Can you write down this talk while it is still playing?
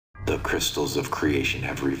the crystals of creation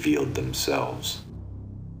have revealed themselves.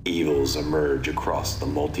 Evils emerge across the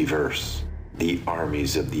multiverse. The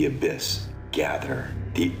armies of the abyss gather.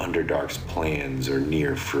 The Underdark's plans are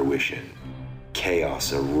near fruition.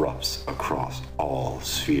 Chaos erupts across all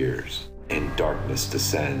spheres, and darkness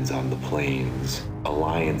descends on the planes.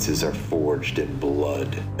 Alliances are forged in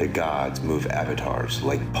blood. The gods move avatars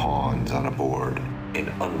like pawns on a board, and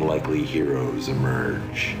unlikely heroes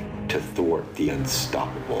emerge to thwart the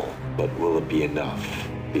unstoppable. But will it be enough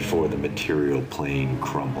before the material plane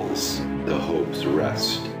crumbles? The hopes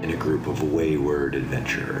rest in a group of wayward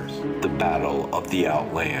adventurers. The battle of the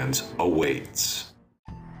Outlands awaits.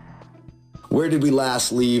 Where did we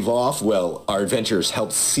last leave off? Well, our adventurers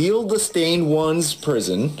helped seal the Stained One's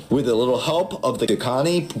prison with a little help of the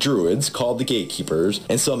Dakani druids called the Gatekeepers,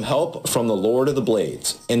 and some help from the Lord of the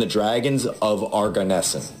Blades and the dragons of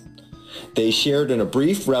Arganessen. They shared in a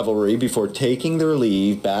brief revelry before taking their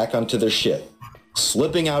leave back onto their ship.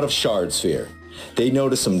 Slipping out of Shardsphere, they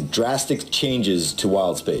noticed some drastic changes to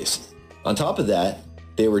Wildspace. On top of that,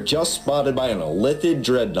 they were just spotted by an Illithid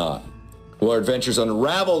dreadnought. Well, our adventurers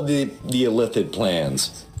unraveled the Illithid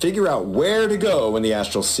plans, figure out where to go in the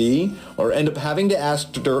Astral Sea, or end up having to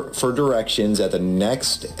ask for directions at the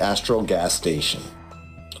next Astral gas station.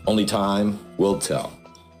 Only time will tell.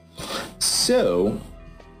 So,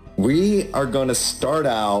 we are going to start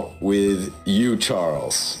out with you,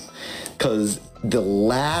 Charles, because the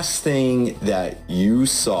last thing that you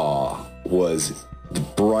saw was the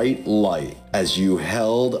bright light as you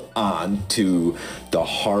held on to the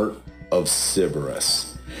heart of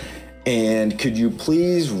Cerberus. And could you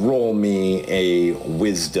please roll me a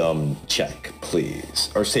wisdom check,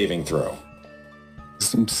 please? Or saving throw.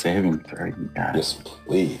 Some saving throw, you guys. Yes,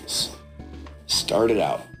 please. Start it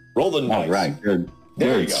out. Roll the dice. All right, good.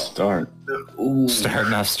 There Good you go. Start. Ooh.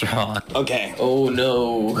 Starting off strong. Okay. Oh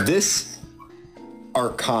no. This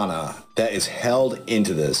arcana that is held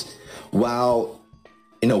into this, while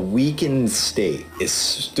in a weakened state, is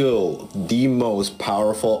still the most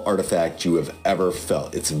powerful artifact you have ever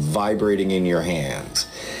felt. It's vibrating in your hands.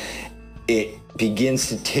 It begins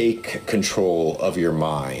to take control of your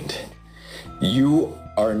mind. You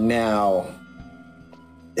are now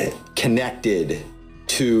connected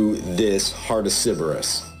to this heart of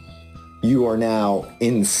Cerberus. You are now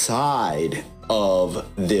inside of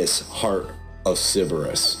this heart of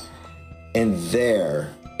Cerberus. And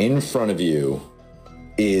there, in front of you,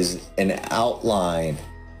 is an outline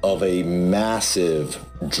of a massive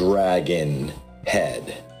dragon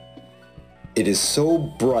head. It is so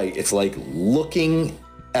bright, it's like looking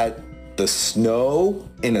at the snow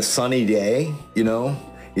in a sunny day, you know?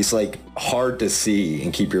 It's like hard to see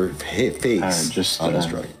and keep your face just on this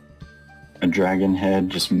dragon. A dragon head,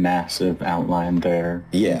 just massive outline there.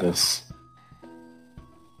 Yeah. In this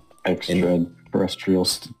extraterrestrial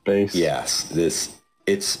space. Yes,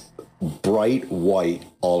 it's bright white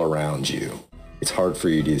all around you. It's hard for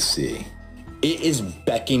you to see. It is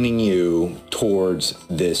beckoning you towards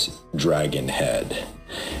this dragon head.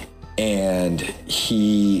 And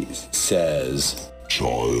he says,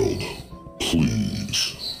 "Child,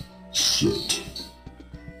 please sit.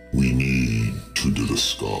 We need to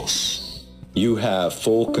discuss." you have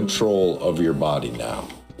full control of your body now.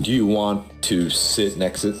 Do you want to sit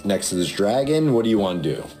next to this dragon? What do you want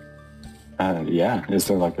to do? Yeah. Is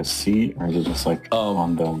there like a seat, or is it just like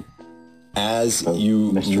on the As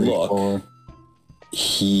you mystery look, floor?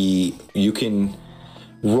 you can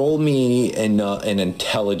roll me an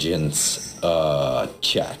intelligence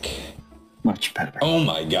check. Much better. Oh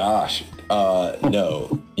my gosh.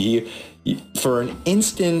 No. For an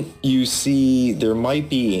instant, you see there might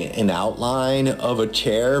be an outline of a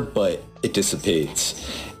chair, but it dissipates.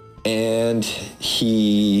 And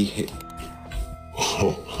he...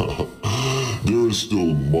 There is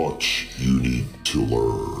still much you need to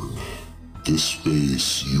learn. This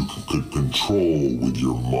space you could control with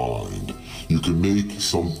your mind. You can make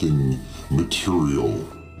something material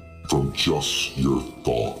from just your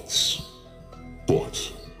thoughts.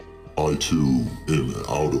 But I too am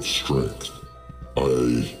out of strength.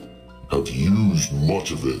 I have used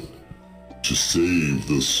much of it to save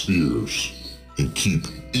the spheres and keep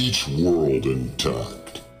each world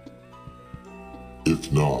intact.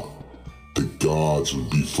 If not, the gods would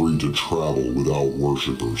be free to travel without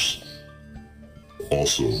worshippers.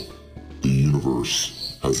 Also, the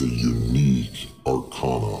universe has a unique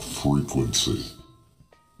arcana frequency.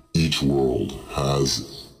 Each world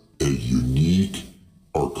has a unique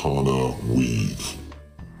arcana weave.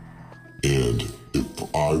 And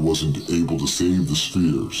if I wasn't able to save the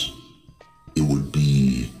spheres, it would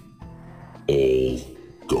be all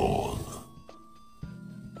gone.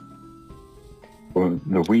 Or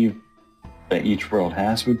the weave that each world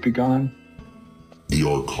has would be gone? The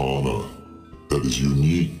arcana that is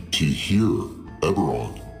unique to here,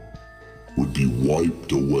 Eberron, would be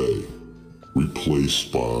wiped away,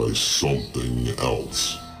 replaced by something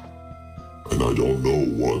else. And I don't know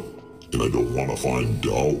what, and I don't want to find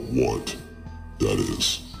out what that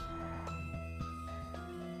is.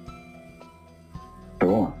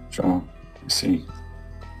 Sure. I see.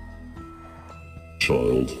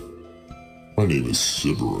 Child, my name is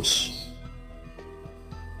Sybaris.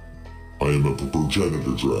 I am a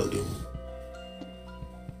progenitor dragon.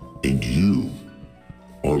 And you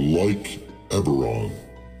are like Eberron,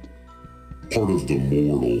 part of the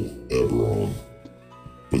mortal Eberron.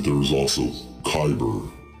 But there is also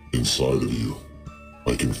Kyber inside of you.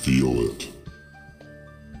 I can feel it.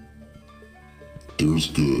 There's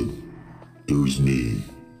good. There's me,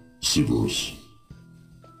 Sybaris.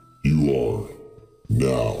 You are,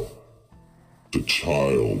 now, the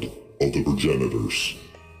child of the progenitors,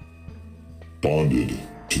 bonded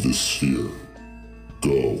to this sphere.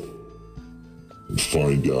 Go and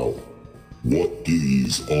find out what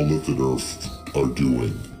these Olithid Earth are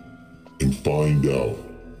doing, and find out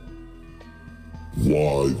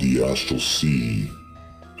why the Astral Sea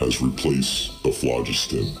has replaced the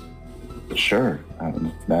phlogiston. Sure,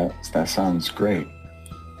 that sounds great.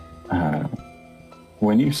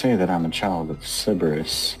 When you say that I'm a child of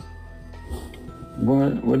Sybaris,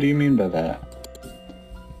 what do you mean by that?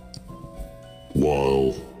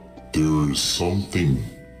 While there is something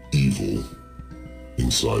evil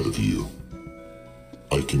inside of you,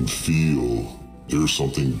 I can feel there's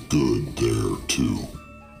something good there too.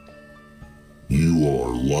 You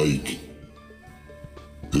are like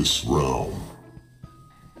this realm.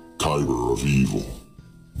 Kyber of evil,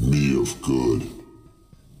 me of good,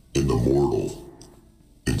 and the mortal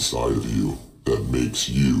inside of you that makes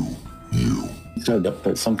you, you. So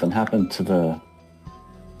that something happened to the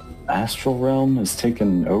astral realm is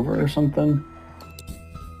taken over or something?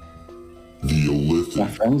 The Olithid. My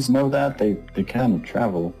friends know that. They kind of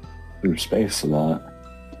travel through space a lot.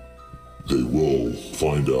 They will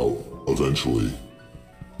find out eventually.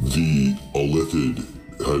 The Olithid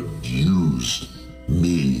had used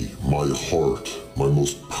me, my heart, my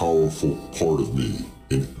most powerful part of me,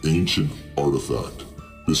 an ancient artifact,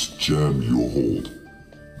 this gem you hold.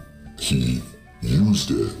 He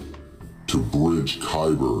used it to bridge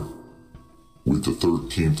Kyber with the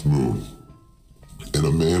 13th moon and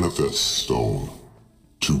a manifest stone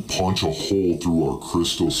to punch a hole through our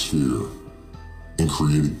crystal sphere and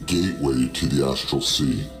create a gateway to the astral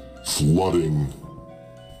sea, flooding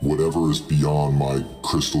whatever is beyond my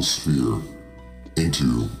crystal sphere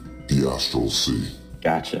into the astral sea.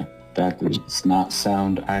 Gotcha. That does not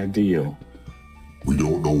sound ideal. We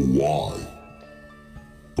don't know why,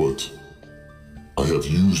 but I have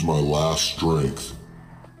used my last strength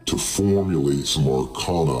to formulate some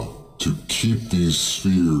arcana to keep these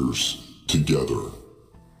spheres together.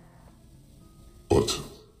 But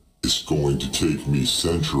it's going to take me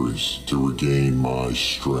centuries to regain my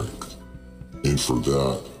strength. And for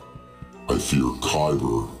that, I fear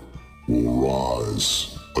Kyber will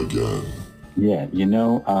rise again. Yeah,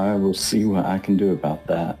 I will see what I can do about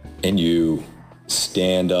that. And you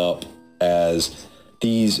stand up as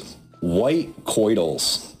these white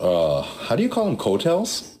coitals. How do you call them?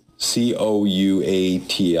 Coatels?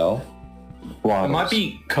 Couatl? Wow. It might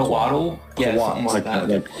be Coatl. Yeah, something like that.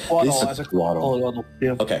 This is Waddle.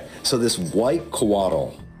 Okay, so this white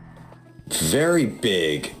coatl, very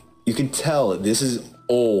big. You can tell this is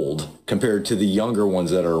old compared to the younger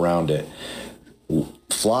ones that are around it.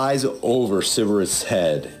 Flies over Sybaris'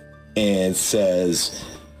 head and says,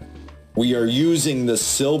 "We are using the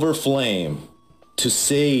silver flame to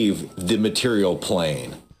save the material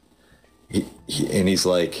plane." And he's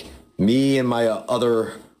like, "Me and my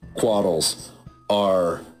other quaddles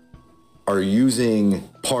are using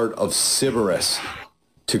part of Sybaris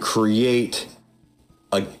to create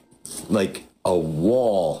a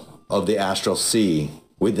wall of the astral sea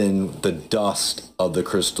within the dust of the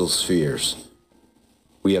crystal spheres.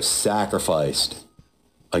 We have sacrificed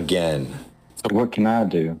again." So what can I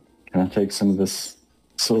do? Can I take some of this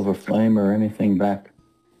silver flame or anything back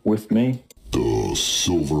with me? The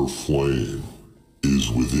silver flame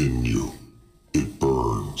is within you. It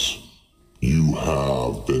burns. You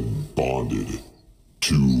have been bonded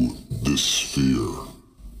to this sphere.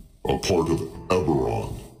 A part of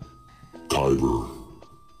Eberron, Kyber,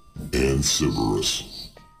 and Sybaris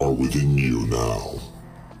are within you now.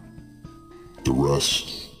 The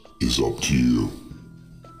rest is up to you.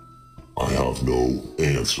 I have no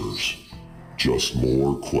answers, just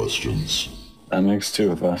more questions. That makes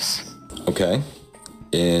two of us. Okay.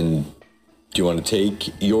 And do you want to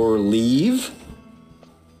take your leave?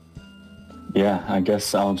 Yeah, I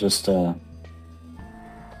guess I'll just try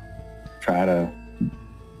to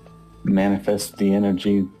manifest the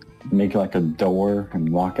energy, make like a door,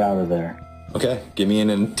 and walk out of there. Okay, give me an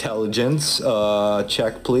intelligence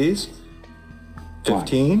check, please.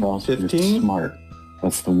 15? Well, 15? you're smart.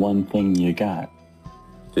 That's the one thing you got.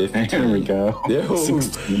 15. There we go. Yo.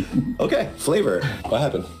 16. Okay, flavor. What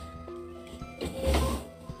happened?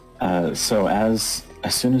 So as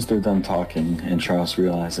soon as they're done talking and Charles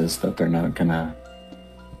realizes that they're not gonna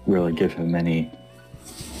really give him any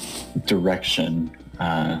direction,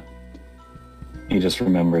 he just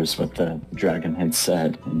remembers what the dragon had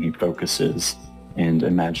said, and he focuses and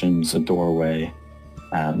imagines a doorway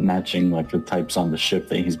matching like the types on the ship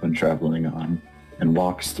that he's been traveling on, and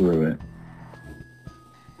walks through it.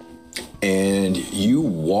 And you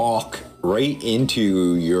walk right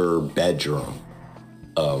into your bedroom.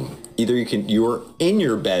 Either you're in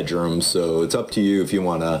your bedroom, so it's up to you if you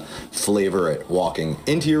want to flavor it walking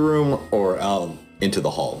into your room or out into the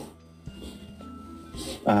hall.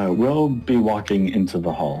 We'll be walking into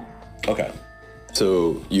the hall. Okay.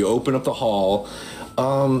 So you open up the hall.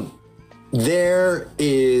 There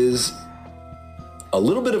is a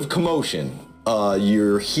little bit of commotion.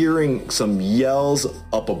 You're hearing some yells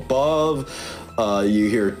up above. You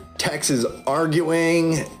hear Texas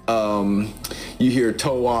arguing. You hear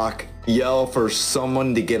Towak yell for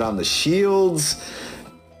someone to get on the shields.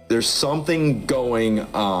 There's something going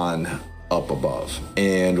on up above.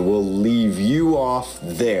 And we'll leave you off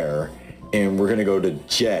there. And we're going to go to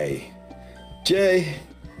Jay. Jay,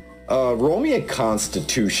 roll me a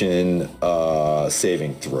Constitution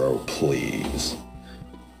saving throw, please.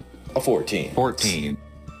 A 14. 14.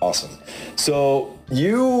 Awesome. So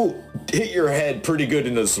you hit your head pretty good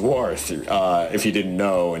into Swarth, if you didn't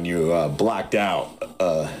know, and you blacked out.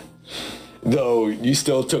 Though you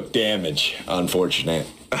still took damage, unfortunate.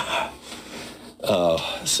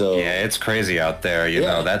 So yeah, it's crazy out there. You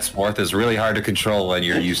know, that Swarth is really hard to control when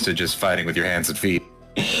you're used to just fighting with your hands and feet.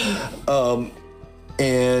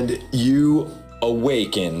 And you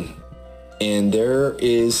awaken, and there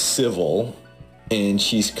is Civil, and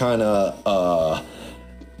she's kind of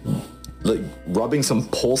like rubbing some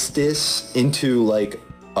poultice into like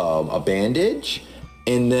a bandage,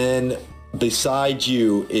 and then beside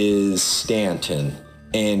you is Stanton.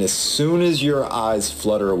 And as soon as your eyes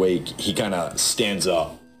flutter awake, he kind of stands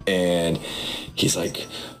up and he's like,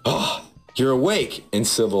 "Oh, you're awake." And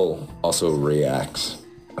Civil also reacts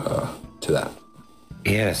to that.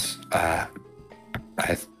 Yes, I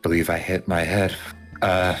believe I hit my head.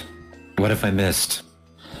 What have I missed?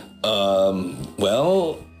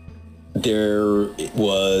 Well, there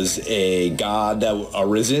was a god that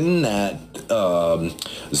arisen that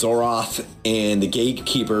Zoroth and the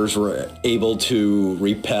gatekeepers were able to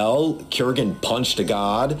repel. Kurgan punched a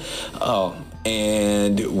god,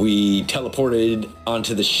 and we teleported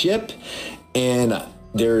onto the ship, and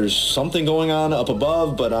there's something going on up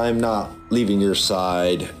above, but I'm not leaving your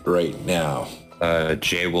side right now.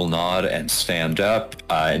 Jay will nod and stand up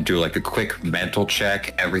and do like a quick mental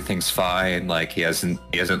check. Everything's fine. Like he hasn't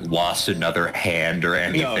lost another hand or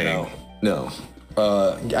anything. No.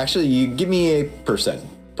 Actually, you give me a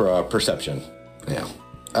perception. Yeah.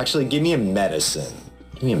 Actually, give me a medicine.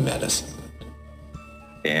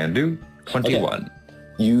 And do 21. Okay.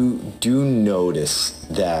 You do notice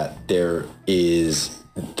that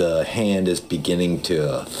the hand is beginning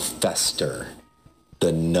to fester.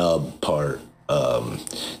 The nub part.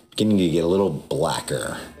 Beginning to get a little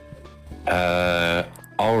blacker.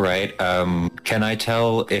 All right. Can I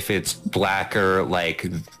tell if it's blacker like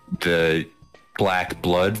the black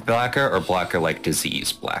blood blacker or blacker like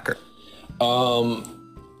disease blacker?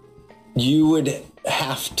 You would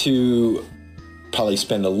have to probably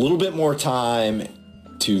spend a little bit more time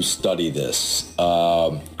to study this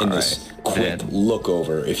in this quick look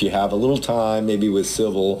over. If you have a little time, maybe with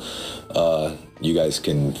Civil, you guys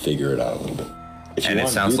can figure it out a little bit. And it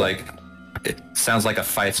sounds like a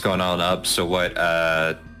fight's going on up. So what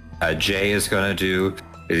Jay is going to do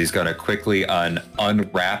is he's going to quickly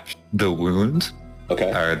unwrap the wound,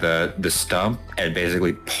 or the stump, and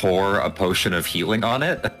basically pour a potion of healing on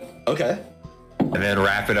it. Okay. And then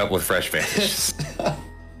wrap it up with fresh bandages.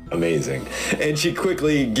 Amazing. And she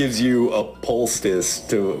quickly gives you a poultice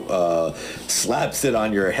to slaps it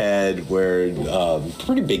on your head where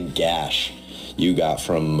pretty big gash you got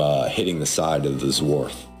from hitting the side of the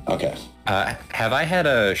Zwarth. Okay. Have I had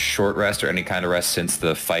a short rest or any kind of rest since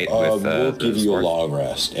the fight with we'll give you a long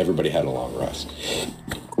rest. Everybody had a long rest.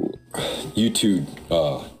 Cool. You too,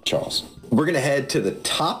 Charles. We're going to head to the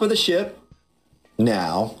top of the ship,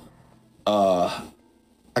 Now,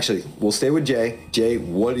 actually, we'll stay with Jay. Jay,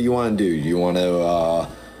 what do you want to do? Do you want to...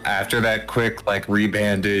 After that quick, like,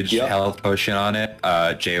 rebandage health potion on it,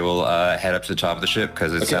 Jay will head up to the top of the ship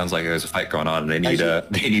because it sounds like there's a fight going on and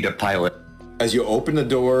they need a pilot. As you open the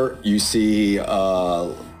door, you see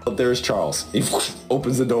there's Charles. He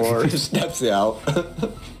opens the door, steps out.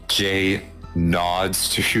 Jay nods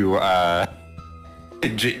to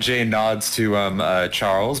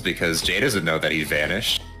Charles because Jay doesn't know that he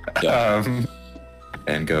vanished. Yeah.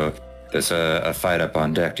 And go, there's a fight up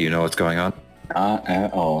on deck. Do you know what's going on? Not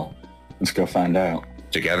at all. Let's go find out.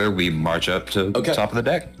 Together, we march up to the top of the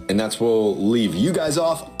deck. And that's where we'll leave you guys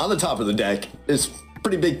off on the top of the deck. It's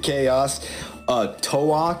pretty big chaos.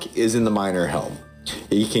 Toak is in the minor helm.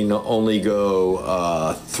 He can only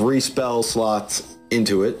go 3 spell slots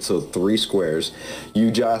into it, so 3 squares. You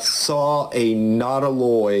just saw a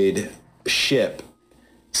Nautiloid ship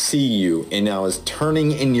see you and now is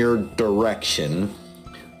turning in your direction.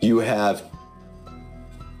 You have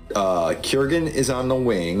Kurgan is on the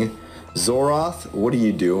wing. Zoroth, what are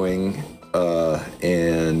you doing?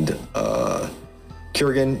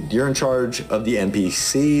 Kurgan, you're in charge of the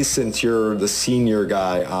NPCs since you're the senior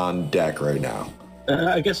guy on deck right now.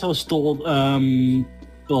 I guess I was told the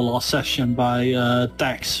last session by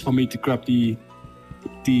Dax for me to grab the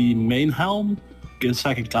main helm. Get a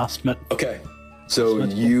second class met. Okay. So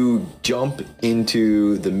you jump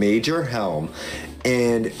into the major helm,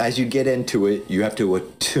 and as you get into it, you have to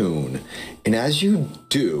attune. And as you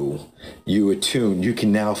do, you attune, you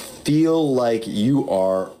can now feel like you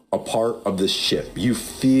are a part of the ship. You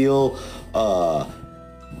feel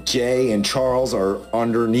Jay and Charles are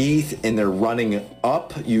underneath, and they're running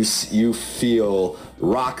up. You feel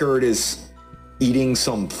Rockert is eating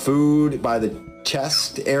some food by the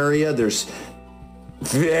chest area. There's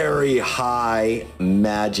very high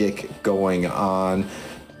magic going on.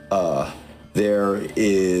 There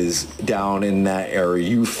is down in that area,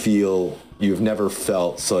 you feel you've never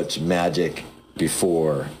felt such magic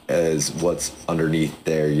before as what's underneath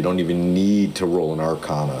there. You don't even need to roll an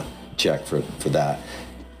Arcana check for that.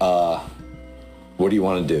 What do you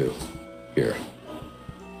want to do here?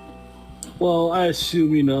 Well, I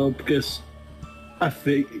assume, because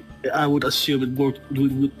I would assume it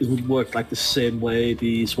would work like the same way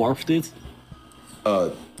the Swarf did.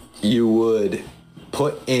 You would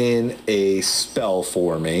put in a spell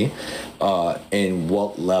for me, in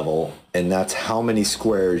what level, and that's how many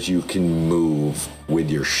squares you can move with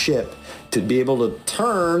your ship. To be able to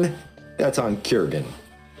turn, that's on Kurgan.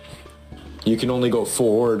 You can only go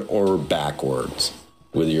forward or backwards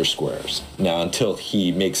with your squares. Now, until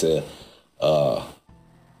he makes a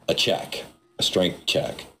check, a strength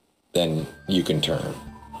check, then you can turn.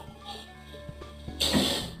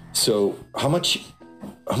 So how much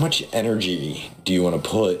energy do you want to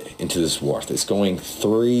put into this Wharf? It's going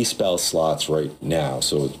 3 spell slots right now,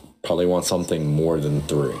 so it probably want something more than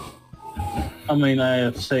 3. I mean, I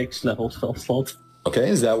have 6 level spell slots. Okay,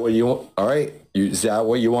 is that what you want? All right, is that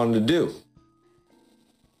what you wanted to do?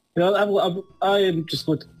 I am just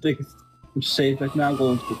going to take it safe right now. I'm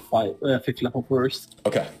going to 5th level first.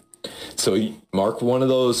 Okay. So you mark one of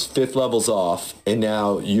those 5th levels off, and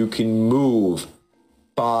now you can move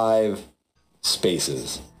 5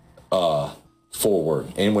 spaces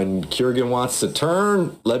forward. And when Kurgan wants to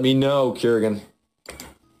turn, let me know, Kurgan.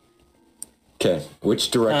 Okay,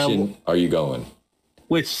 which direction are you going?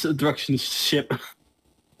 Which direction is the ship?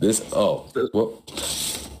 This,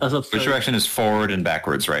 Which direction is forward and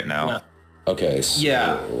backwards right now? Yeah. Okay,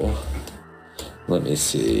 so let me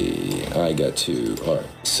see. I got 2. All right,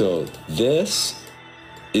 so this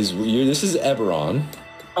is Eberron.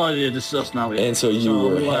 Oh yeah, this is us now. Yeah. And so you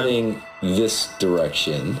were heading this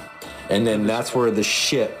direction, and then that's where the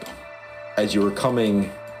ship, as you were coming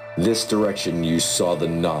this direction, you saw the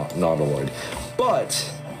Nautiloid.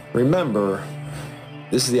 But remember,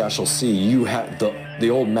 this is the Ashel Sea. You had the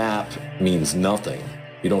old map means nothing.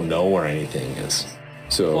 You don't know where anything is.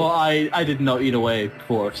 So well, I didn't know either way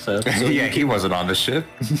before. So yeah, he wasn't on the ship.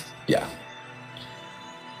 Yeah.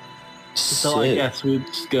 So I guess we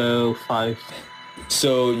just go 5.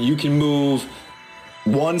 So you can move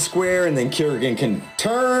 1 square, and then Kurgan can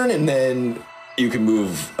turn, and then you can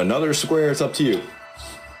move another square. It's up to you.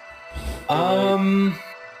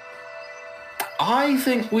 I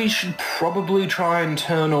think we should probably try and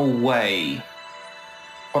turn away.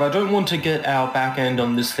 But I don't want to get our back end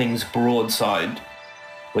on this thing's broadside,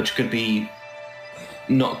 which could be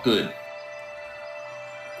not good.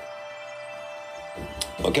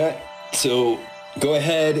 Okay, so go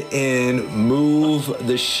ahead and move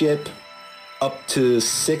the ship up to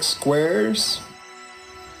 6 squares.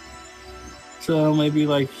 So maybe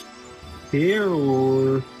like here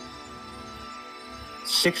or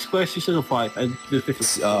 6 squares, you said, or 5? I did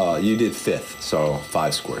 50. You did 5th, so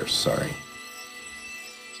 5 squares, sorry.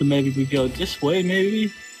 So maybe we go this way,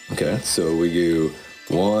 maybe? Okay, so we do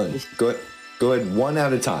 1. Go ahead 1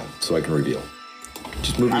 at a time so I can reveal.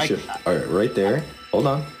 Just move your ship. All right, right there. Hold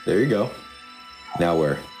on. There you go. Now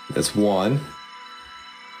where? That's 1.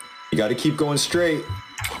 You got to keep going straight.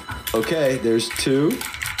 Okay, there's 2.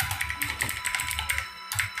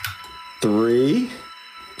 3,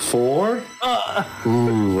 4.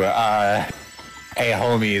 Hey,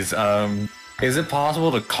 homies. Is it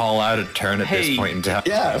possible to call out a turn at this point in time?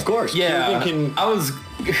 Yeah, of course. Yeah, Can... I was...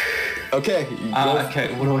 Okay.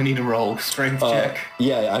 Okay, what do I need to roll? Strength check?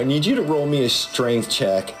 Yeah, I need you to roll me a strength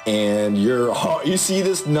check, and you see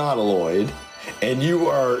this nautiloid, and you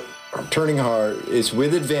are turning hard. It's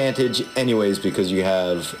with advantage anyways because you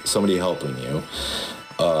have somebody helping you.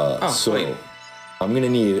 Sweet. I'm going to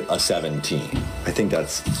need a 17. I think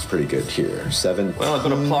that's pretty good here. 7. Well, I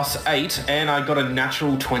got a +8, and I got a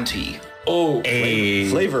natural 20. Oh,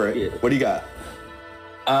 flavor it. What do you got?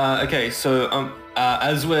 Okay, so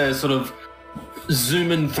as we're sort of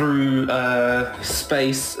zooming through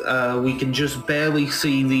space, we can just barely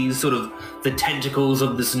see these sort of the tentacles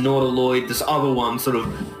of this nautiloid, this other one sort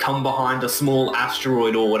of come behind a small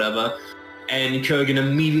asteroid or whatever, and Kurgan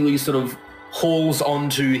immediately sort of hauls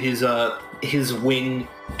onto his wing,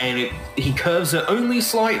 and he curves it only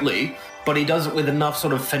slightly, but he does it with enough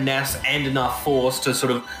sort of finesse and enough force to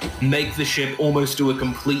sort of make the ship almost do a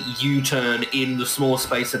complete U-turn in the small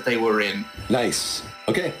space that they were in. Nice.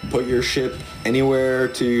 Okay, put your ship anywhere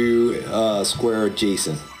to square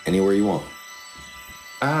adjacent, anywhere you want.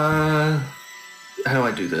 How do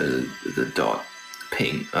I do the dot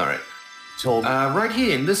ping? All right. Right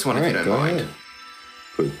here in this one, if you don't mind. Ahead.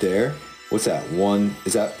 Put it there. What's that? 1?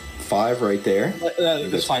 Is that 5 right there?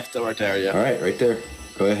 There's 5 right there, yeah. All right there.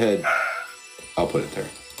 Go ahead. I'll put it there.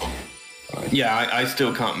 Right. Yeah, I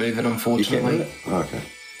still can't move it, unfortunately. You can't move it? Okay.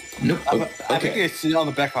 Nope. I think it's on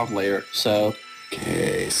the background layer, so...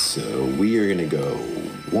 Okay, so we are going to go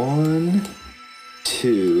 1,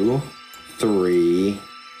 2, 3,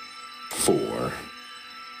 4.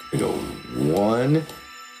 We go 1,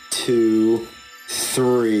 2,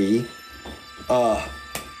 3.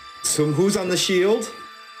 So who's on the shield?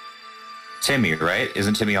 Timmy, right?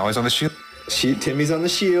 Isn't Timmy always on the shield? Timmy's on the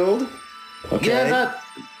shield. Okay. Yeah,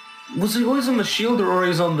 was he always on the shield or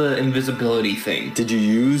always on the invisibility thing? Did you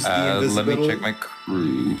use the invisibility? Let me check my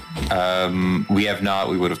crew. We have not.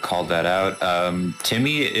 We would have called that out.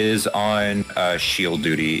 Timmy is on shield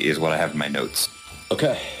duty is what I have in my notes.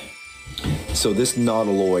 Okay. So this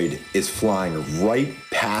nautiloid is flying right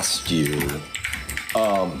past you.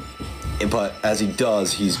 But as he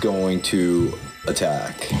does, he's going to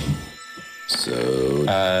attack. So...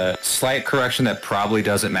 slight correction that probably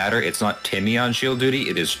doesn't matter. It's not Timmy on shield duty.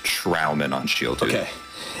 It is Trauman on shield duty. Okay.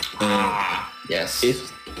 And yes.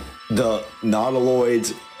 If the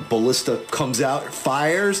nautiloid's ballista comes out,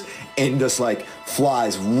 fires, and just like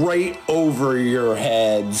flies right over your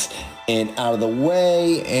heads and out of the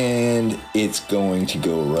way, and it's going to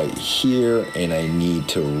go right here, and I need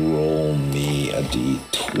to roll me a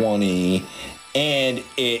d20, and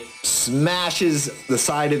it smashes the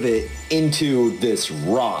side of it into this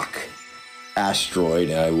rock asteroid,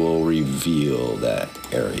 and I will reveal that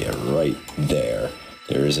area right there.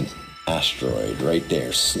 There is an asteroid right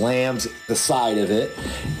there. Slams the side of it,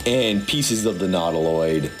 and pieces of the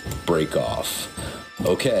nautiloid break off.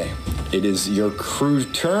 Okay, it is your crew's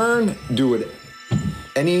turn. Do it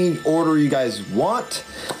any order you guys want,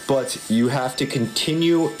 but you have to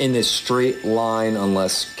continue in this straight line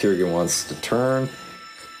unless Kurgan wants to turn.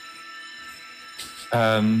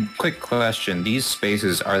 Quick question. These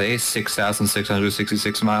spaces, are they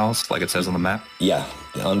 6,666 miles, like it says on the map? Yeah.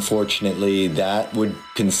 Unfortunately, that would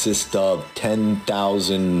consist of 10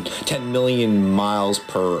 million miles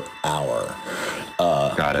per hour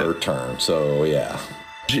per turn. So, yeah.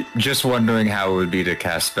 Just wondering how it would be to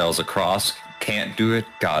cast spells across. Can't do it.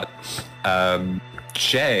 Got it.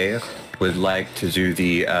 Jay would like to do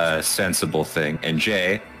the sensible thing. And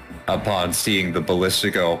Jay, upon seeing the ballista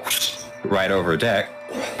go right over deck,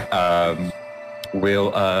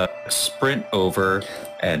 will sprint over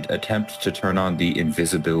and attempt to turn on the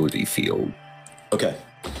invisibility field. Okay.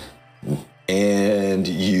 And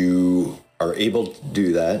you are able to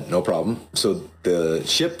do that, no problem. So the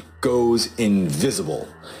ship goes invisible.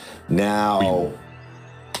 Now,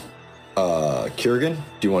 Kurgan,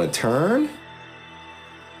 do you want to turn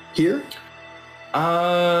here?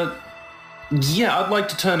 Yeah, I'd like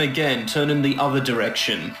to turn again, turn in the other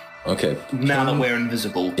direction. Okay. Now that we're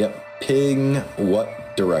invisible. Yep. Ping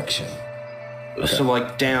what direction? So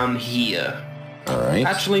like down here. All right.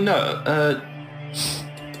 Actually, no.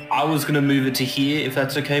 I was gonna move it to here if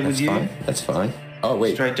that's okay with you. Fine. That's fine. Oh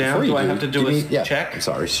wait. Straight down. Do I have to do a check? I'm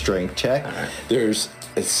sorry. Strength check. All right.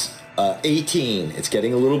 It's 18. It's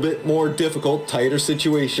getting a little bit more difficult, tighter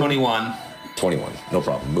situation. 21. 21. No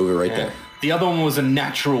problem. Move it right there. The other one was a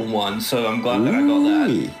natural one, so I'm glad that I got that.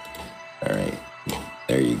 Ooh. All right.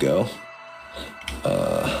 There you go.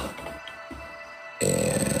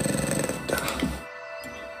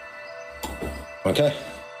 Okay.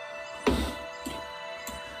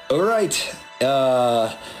 All right.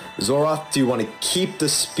 Zoroth, do you want to keep the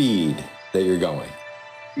speed that you're going?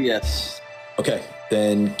 Yes. Okay.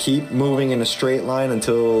 Then keep moving in a straight line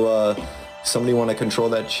until somebody want to control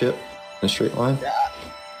that ship in a straight line. Yeah.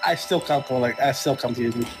 I still can't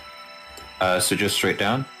use it. So just straight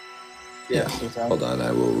down? Yeah. Hold on,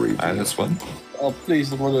 I will read. This one. Oh, please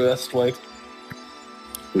don't go the rest way.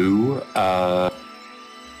 Ooh,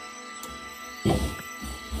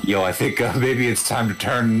 Yo, I think maybe it's time to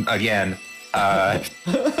turn again.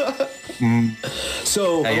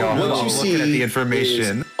 So Hey, yo, what I'm you see looking at the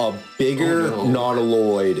information. is a bigger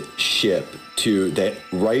nautiloid ship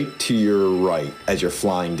right to your right as you're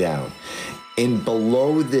flying down. And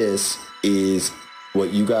below this is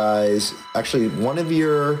what you guys, actually one of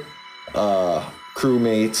your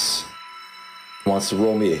crewmates wants to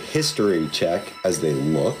roll me a history check as they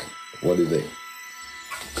look. What do they?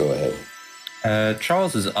 Go ahead.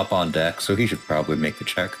 Charles is up on deck, so he should probably make the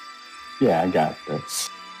check. Yeah, I got this.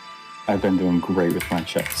 I've been doing great with my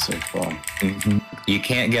checks so far. Mm-hmm. You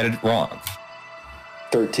can't get it wrong.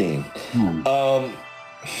 13.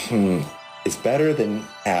 It's better than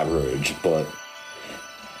average, but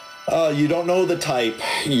you don't know the type.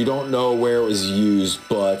 You don't know where it was used,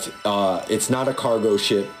 but it's not a cargo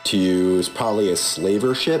ship to you. It's probably a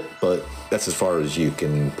slaver ship, but that's as far as you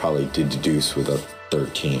can probably deduce with a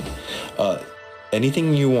 13.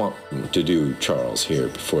 Anything you want to do, Charles, here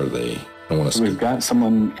before they... I want to speak. We've got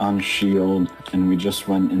someone on shield, and we just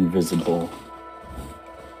went invisible.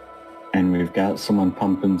 And we've got someone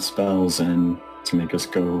pumping spells in to make us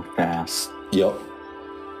go fast. Yep.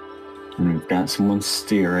 And we've got someone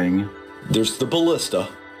steering. There's the ballista.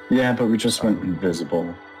 Yeah, but we just went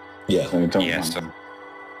invisible. Yeah. So I don't Yeah, want so- to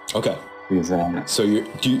Okay. use that. So do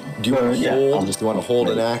you want to yeah, hold? I'll just Do you want to hold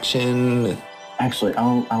an action? Actually,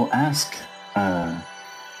 I'll ask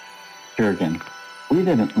Jurgen. We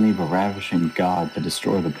didn't leave a ravishing god to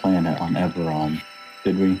destroy the planet on Eberron,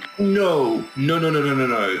 did we? No.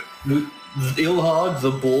 Ilhag,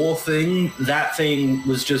 the boar thing, that thing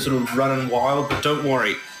was just sort of running wild, but don't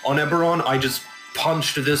worry. On Eberron, I just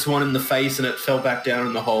punched this one in the face and it fell back down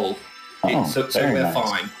in the hole. So very we're nice.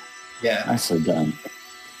 fine. Yeah. Nicely done.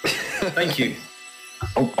 Thank you.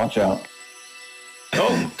 Oh, watch out.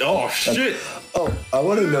 Oh, shit. Oh, I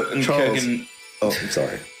want to know, And Charles. Kurgan- Oh, I'm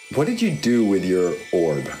sorry. What did you do with your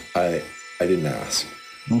orb? I didn't ask.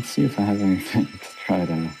 Let's see if I have anything to try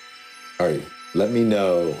to... All right, let me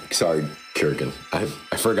know. Sorry, Kurgan. I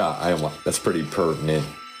forgot. That's pretty pertinent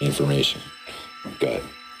information. Go ahead.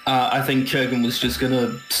 I think Kurgan was just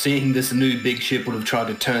gonna, seeing this new big ship, would have tried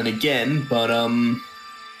to turn again, but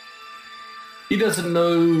he doesn't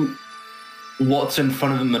know what's in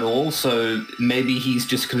front of him at all, so maybe he's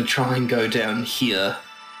just gonna try and go down here.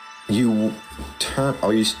 You turn.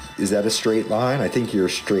 Is that a straight line? I think your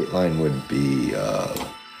straight line would be.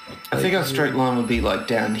 I think our straight line would be like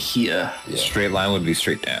down here. Yeah. Straight line would be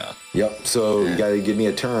straight down. Yep. So you gotta give me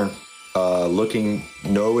a turn. Looking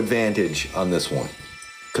no advantage on this one,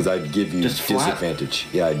 because I'd give you Just flat? disadvantage.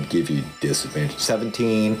 Yeah, I'd give you disadvantage.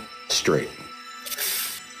 17 straight.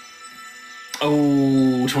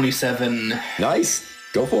 Oh, 27. Nice.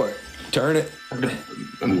 Go for it. Turn it.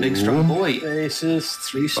 I'm a big strong boy. Faces,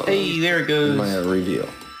 3 steps. Hey, there it goes. My reveal.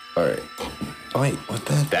 All right. Oh, wait, what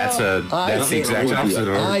the? That's the hit exact reveal. opposite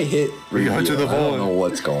order. I hit We're going to reveal. the I don't void. know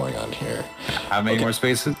what's going on here. How many more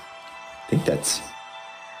spaces? I think that's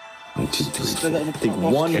 1, 2, 3, 4. I think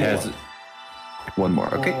one It more. has one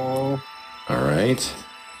more. Okay. Oh, All right.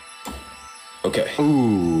 Okay.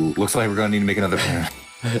 Ooh, looks like we're gonna need to make another pair.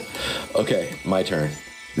 Okay, my turn.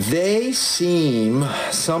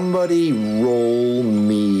 Somebody roll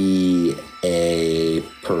me a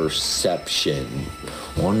perception.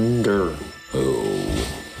 Wonder who.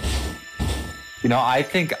 You know, I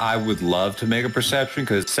think I would love to make a perception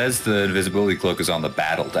because it says the invisibility cloak is on the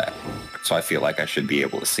battle deck, so I feel like I should be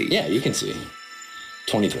able to see. Yeah, you can see.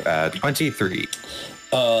 23. 23.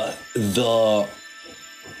 The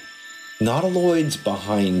nautiloids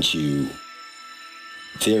behind you,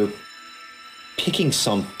 they're picking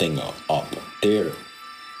something up.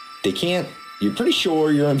 They can't, you're pretty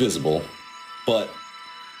sure you're invisible, but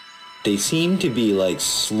they seem to be like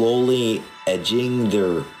slowly edging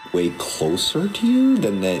their way closer to you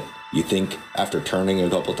than that you think after turning a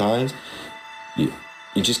couple times. You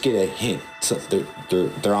just get a hint. So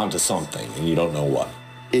they're onto something and you don't know what.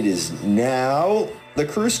 It is now the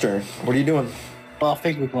crew's turn. What are you doing? Well, I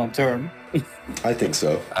think we're going to turn. I think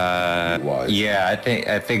so. Yeah, I think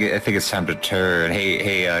it's time to turn.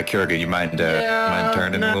 Hey, Kjorgen, you mind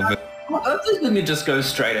turning a little bit? I think let me just go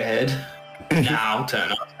straight ahead. I'll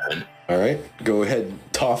turn. All right, go ahead.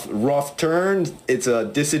 Tough, rough turn. It's a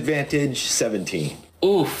disadvantage 17.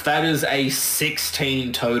 Oof, that is a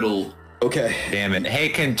 16 total. Okay. Damn it. Hey,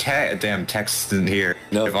 damn, Tex isn't here.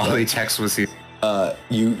 No, if only Tex was here.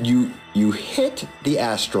 You hit the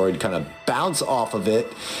asteroid, kind of bounce off of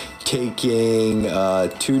it, taking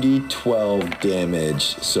 2d12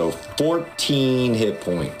 damage, so 14 hit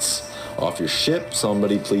points off your ship.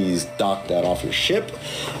 Somebody please dock that off your ship.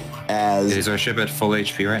 Is our ship at full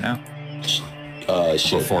HP right now?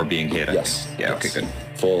 Before being hit. Yes. Yeah. Yes. Okay. Good.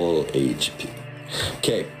 Full HP.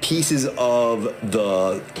 Okay, pieces of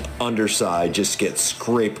the underside just get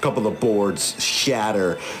scraped. A couple of the boards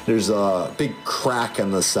shatter. There's a big crack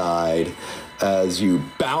on the side as you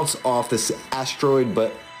bounce off this asteroid,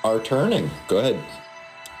 but are turning. Go ahead.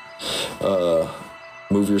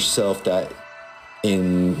 Move yourself that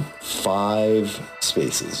in 5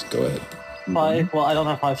 spaces. Go ahead. 5? Well, I don't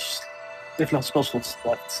have 5 different spell slots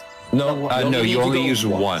left. No, you only use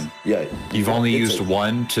one. Yeah. You've only used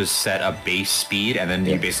one to set a base speed, and then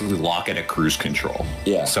you basically lock it at cruise control.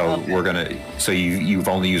 Yeah. So you've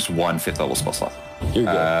only used one 5th level spell slot. You're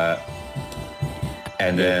good.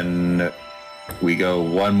 And then we go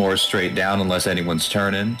one more straight down unless anyone's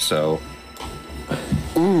turning. So,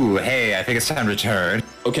 ooh, hey, I think it's time to turn.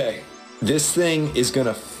 Okay, this thing is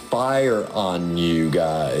gonna fire on you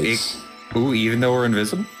guys. Even though we're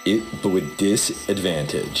invisible? But with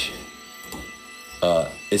disadvantage.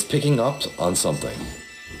 It's picking up on something.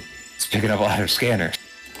 It's picking up a lot of scanners.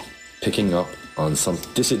 Picking up on some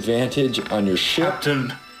disadvantage on your ship.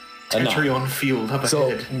 Captain, Tetrion field up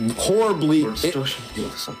ahead. Horribly, Or distortion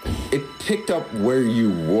field or something. it picked up where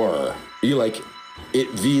you were. You like, it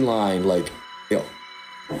V-line, like,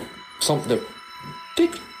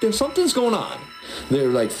 something's going on. They're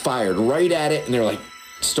like fired right at it, and they're like,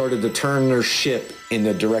 started to turn their ship in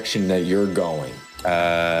the direction that you're going.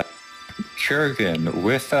 Kjorgen,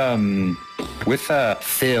 with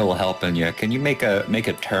Phil helping you, can you make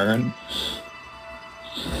a turn?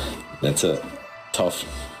 That's a tough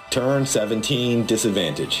turn. 17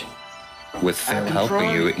 disadvantage. With Phil helping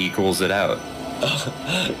you, it equals it out.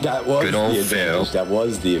 That was Good old the advantage. Phil. That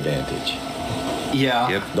was the advantage. Yeah.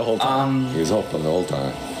 Yep. The whole time. He was helping the whole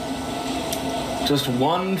time. Just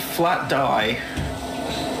one flat die.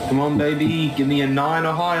 Come on, baby. Give me a 9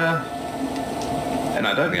 or higher. And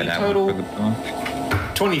I don't We got need that total. one for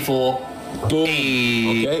the 24. Boom.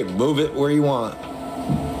 Hey. Okay, move it where you want.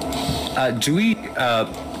 Do we,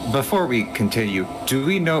 before we continue, do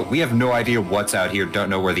we know, we have no idea what's out here, don't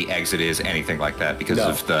know where the exit is, anything like that, because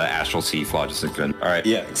of the astral sea phlogiston. All right.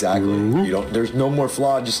 Yeah, exactly. You don't. There's no more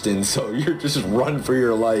phlogiston, so you're just run for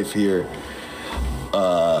your life here.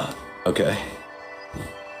 Okay.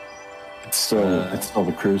 It's still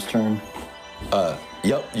the crew's turn.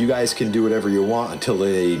 Yep. You guys can do whatever you want until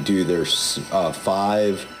they do their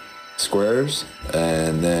 5 squares,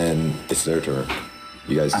 and then it's their turn.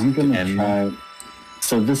 You guys. I'm gonna try.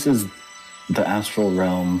 So this is the astral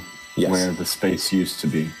realm where the space used to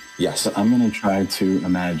be. Yes. So I'm gonna try to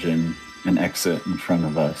imagine an exit in front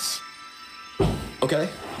of us. Okay.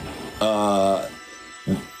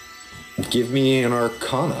 Give me an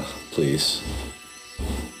Arcana, please.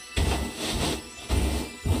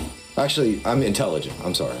 Actually, I'm intelligent.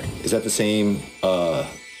 I'm sorry. Is that the same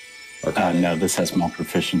Arcana? No, this has more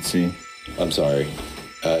proficiency. I'm sorry.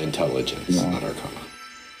 Intelligence, not Arcana.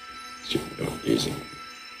 Using.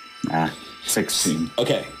 16.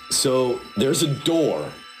 Okay, so there's a door,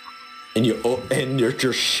 and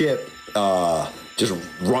your ship just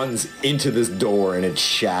runs into this door, and it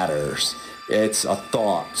shatters. It's a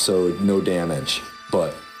thought, so no damage.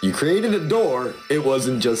 But you created a door. It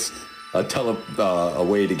wasn't just a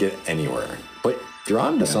way to get anywhere. But if you're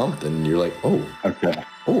onto something, you're like, oh, Okay.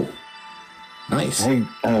 oh, nice. Hey,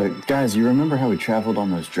 guys, you remember how we traveled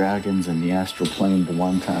on those dragons in the astral plane the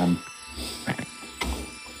one time?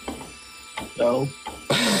 No.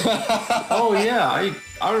 Oh yeah,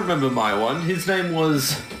 I remember my one. His name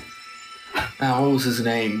was... what was his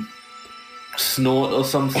name? Snort or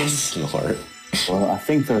something? Snort. Well, I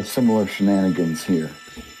think there are similar shenanigans here.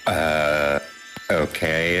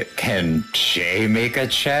 Okay, can Jay make a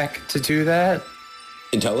check to do that?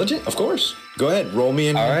 Intelligent? Of course. Go ahead. Roll me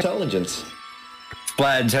in All right. intelligence.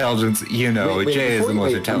 Flat intelligence, you know, Wait, Jay is the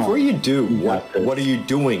most intelligent. Before you do, what are you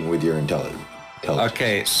doing with your intelligence?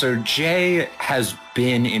 Okay, so Jay has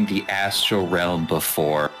been in the astral realm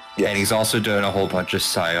before, and he's also done a whole bunch of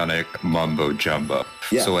psionic mumbo jumbo.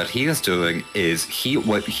 Yeah. So what he is doing is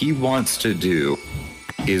what he wants to do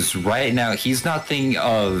is right now he's not thinking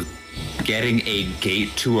of getting a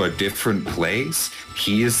gate to a different place.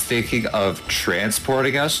 He is thinking of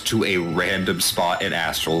transporting us to a random spot in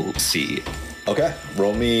Astral Sea. Okay,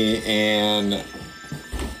 roll me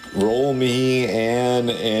an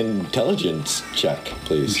intelligence check,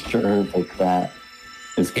 please. Sure, like that.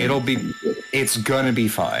 It's gonna be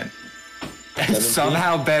fine.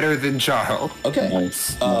 Somehow better than Charles. Okay.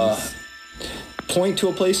 Nice. Point to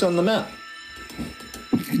a place on the map.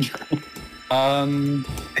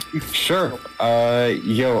 Sure.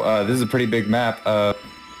 This is a pretty big map.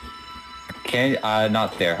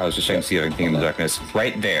 Not there. I was just trying to see anything in the darkness.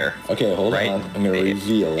 Right there. Okay, hold on. I'm gonna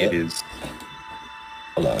reveal it. It is.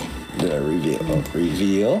 Hold on. Did I reveal?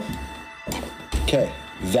 Reveal. Okay,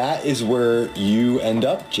 that is where you end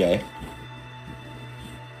up, Jay.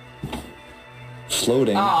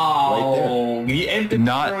 Floating right there. Oh, you ended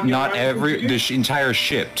Not the entire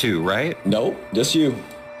ship too, right? Nope, just you.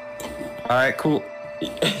 All right, cool.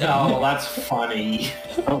 Oh, that's funny.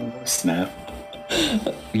 Oh, snap.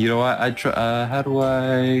 You know what? How do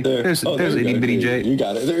I? There's there itty you go, bitty Jay. Jay. You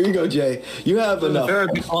got it. There you go, Jay. You have enough.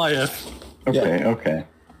 Goliath. Okay.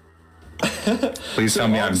 Please tell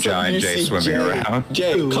me I'm Giant Jay see swimming around.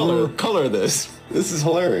 Jay, color this. This is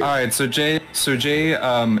hilarious. All right, so Jay,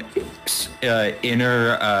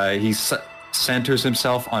 he centers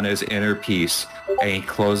himself on his inner piece, and he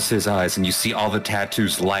closes his eyes, and you see all the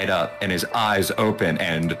tattoos light up, and his eyes open,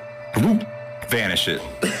 and whoop, vanish it.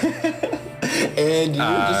 And you're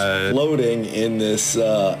just floating in this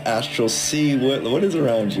astral sea. What is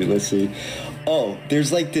around you? Let's see. Oh,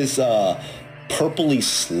 there's like this purpley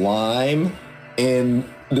slime, and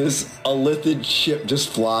this Elithid ship just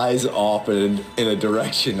flies off in a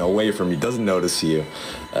direction away from you. Doesn't notice you,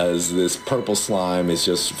 as this purple slime is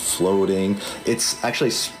just floating. It's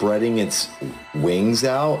actually spreading its wings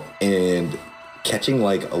out and catching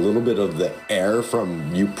like a little bit of the air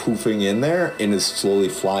from you poofing in there, and is slowly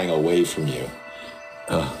flying away from you.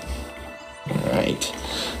 All right.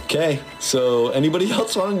 Okay. So anybody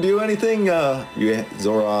else want to do anything?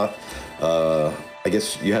 Zoroth. I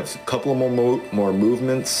guess you have a couple of more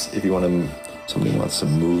movements if you want to. Somebody wants to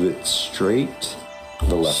move it straight.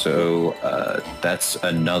 The left. So that's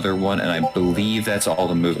another one, and I believe that's all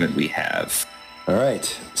the movement we have. All right.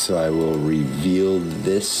 So I will reveal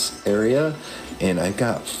this area, and I've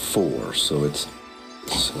got 4. So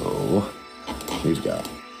we've got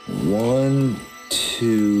 1,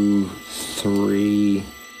 2, 3,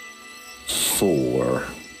 4.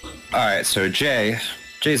 All right. So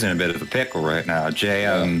Jay's in a bit of a pickle right now. Jay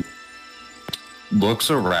looks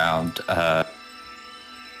around,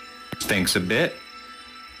 thinks a bit.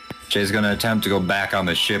 Jay's going to attempt to go back on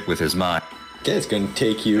the ship with his mind. Okay, it's going to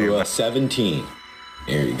take you 17.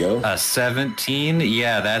 There you go. 17?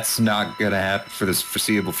 Yeah, that's not going to happen for this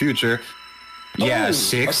foreseeable future. Yeah, Oh,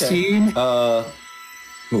 16? Okay.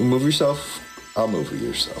 Move yourself. I'll move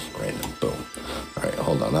yourself right now. Boom. All right,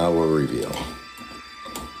 hold on. I will reveal.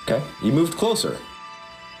 Okay, you moved closer.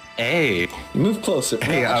 Hey. You moved closer.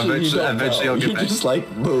 Hey, eventually I'll get You back. just like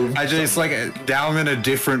moved. I just now I'm in a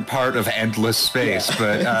different part of endless space,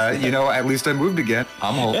 but at least I moved again.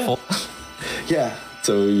 I'm hopeful. Yeah.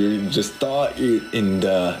 So you just thought you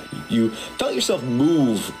felt yourself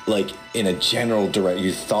move like in a general direction.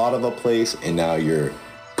 You thought of a place, and now you're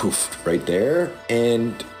poof right there.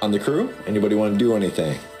 And on the crew, anybody want to do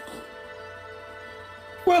anything?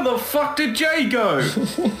 Where the fuck did Jay go?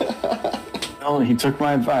 Oh, he took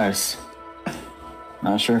my advice.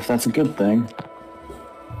 Not sure if that's a good thing.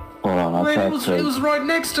 Hold on, I'll Man, try it was right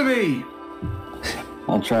next to me.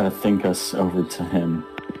 I'll try to think us over to him,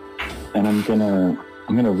 and I'm gonna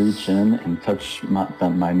reach in and touch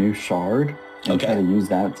my new shard and try to use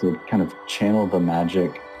that to kind of channel the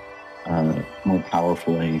magic more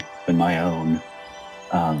powerfully than my own.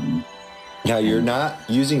 Now you're not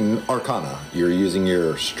using Arcana. You're using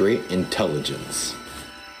your straight intelligence.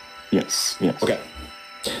 Yes. Okay.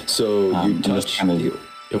 So you touch the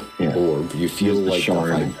orb. You feel like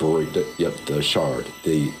the shard.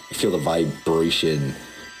 You feel the vibration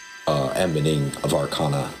emanating of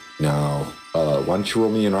Arcana. Now, why don't you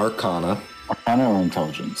roll me an Arcana? Arcana or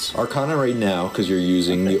intelligence? Arcana right now, because you're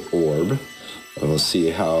using the orb. And we'll see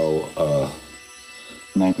how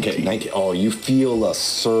 19. Okay, 19. Oh, you feel a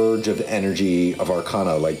surge of energy of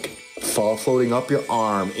Arcana, like floating up your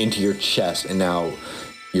arm into your chest, and now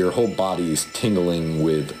your whole body is tingling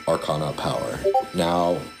with Arcana power.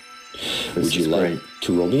 Now, would you like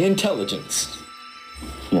to roll me intelligence?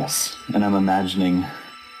 Yes, and I'm imagining,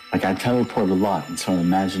 like I teleport a lot, and so I'm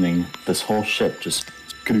imagining this whole ship just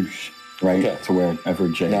skadoosh right to wherever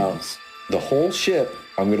Jay is. The whole ship,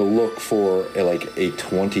 I'm going to look for a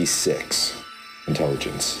 26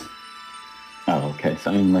 intelligence. Oh, okay.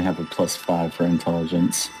 So I only have a +5 for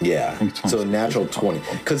intelligence. Yeah. So natural 20,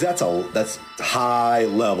 because that's high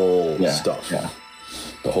level stuff. Yeah.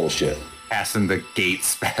 The whole shit. Casting the gate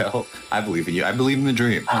spell. I believe in you. I believe in the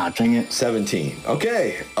dream. Ah, dang it. 17.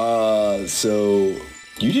 Okay. So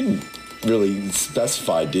you didn't really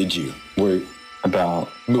specify, did you? Where about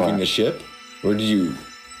moving the ship? Or did you?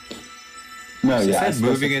 No, So I said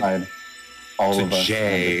moving it all to of us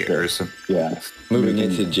Jay or something. Yeah. Moving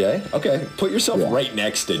it to Jay? Okay. Put yourself right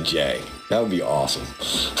next to Jay. That would be awesome.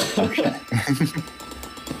 Okay.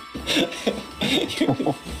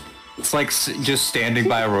 It's like just standing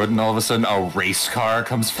by a road and all of a sudden a race car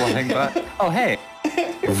comes flying by. Oh, hey.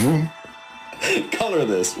 Color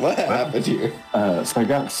this. What happened here? So I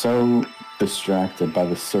got so distracted by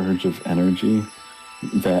the surge of energy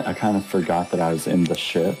that I kind of forgot that I was in the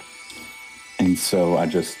ship. And so I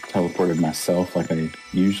just teleported myself like I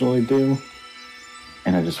usually do.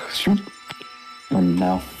 And I just shoot. I'm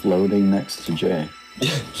now floating next to Jay.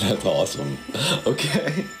 That's awesome.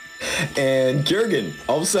 Okay. And Jurgen,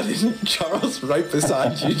 all of a sudden, Charles right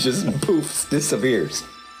beside you just poofs, disappears.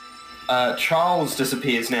 Charles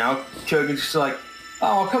disappears now. Kurgan's just like,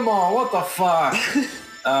 oh, come on, what the fuck?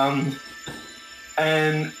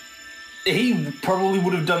 And he probably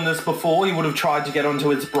would have done this before. He would have tried to get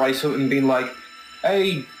onto its bracelet and been like,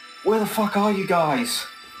 hey, where the fuck are you guys?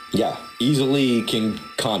 Yeah, easily can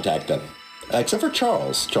contact them. Except for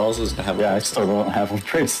Charles. Charles doesn't have a bracelet. I still don't have a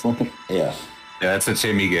bracelet. Yeah. Yeah, that's a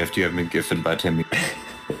Timmy gift. You have been gifted by Timmy.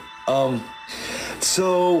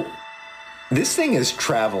 So this thing is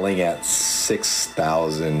traveling at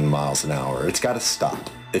 6,000 miles an hour. It's got to stop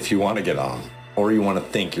if you want to get on, or you want to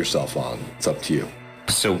think yourself on. It's up to you.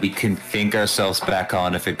 So we can think ourselves back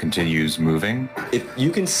on if it continues moving? If you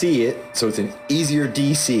can see it, so it's an easier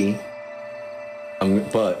DC,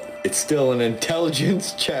 but it's still an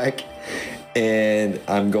intelligence check, and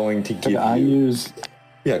I'm going to give I use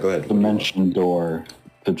go ahead. Dimension Door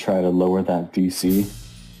to try to lower that DC.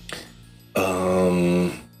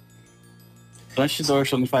 Dimension Door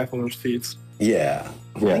is only 500 feet. Yeah.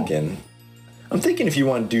 I'm thinking if you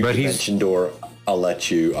want to do Dimension Door, I'll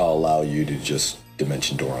allow you to just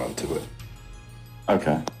Dimension Door onto it.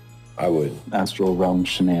 Okay. I would. Astral Realm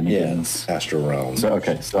shenanigans. Yeah, Astral Realm.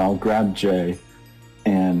 So I'll grab Jay,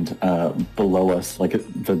 and below us, like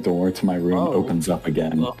the door to my room opens up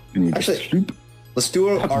again. And you just shoot. Let's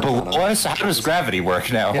do Arcana. How does gravity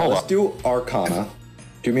work now? Yeah, let's do Arcana.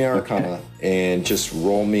 Do me Arcana, and just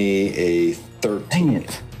roll me a 13. Dang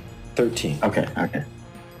it. 13. Okay.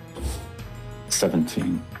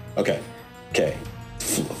 17. Okay.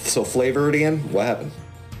 So flavor it again. What happened?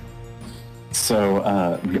 So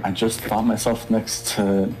I just found myself next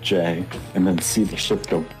to Jay, and then see the ship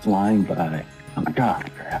go flying by. Oh my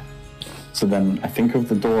god, crap. So then I think of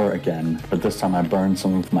the door again, but this time I burn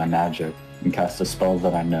some of my magic and cast a spell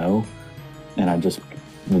that I know, and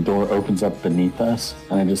the door opens up beneath us,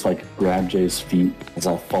 and I just grab Jay's feet as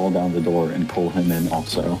I fall down the door and pull him in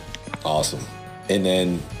also. Awesome. And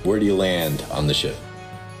then where do you land on the ship?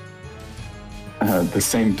 The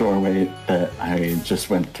same doorway that I just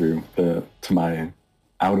went through,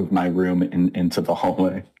 out of my room and into the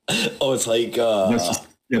hallway. Oh, it's like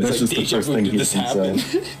that's just the first thing he said.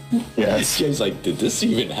 Yes. Jay's like, did this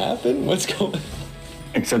even happen? What's going on?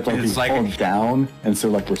 Except we pulled down, and so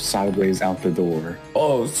we're sideways out the door.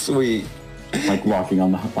 Oh, sweet. Walking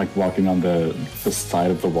on the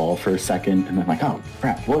side of the wall for a second, and then oh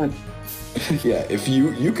crap, what? Yeah, if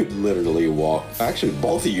you could literally walk. Actually,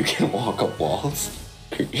 both of you can walk up walls.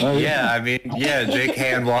 Jake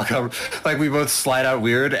can walk up. We both slide out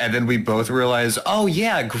weird, and then we both realize, oh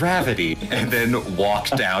yeah, gravity, and then walk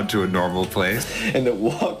down to a normal place. And then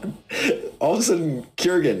walk. All of a sudden,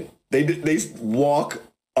 Kurgan, they walk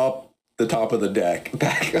up the top of the deck,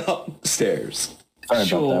 back upstairs. Sorry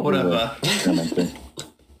sure, about that. Whatever.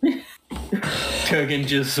 Kurgan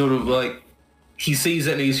just sort of he sees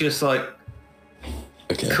it and he's just like,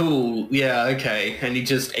 okay, cool, yeah, okay, and he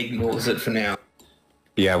just ignores it for now.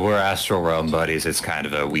 Yeah, we're Astral Realm buddies. It's kind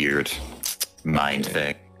of a weird mind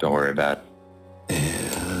thing. Don't worry about it.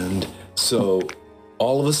 And so,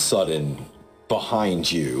 all of a sudden,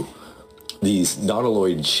 behind you, these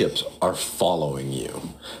nautiloid ships are following you.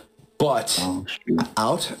 But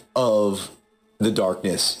out of the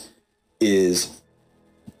darkness is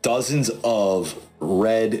dozens of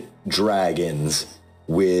red dragons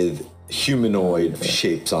with humanoid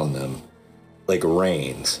shapes on them, like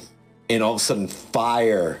rains. And all of a sudden,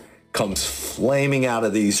 fire comes flaming out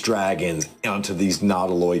of these dragons onto these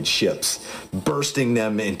nautiloid ships, bursting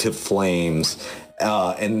them into flames.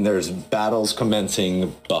 And there's battles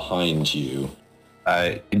commencing behind you.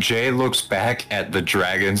 Jay looks back at the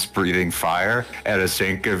dragons breathing fire and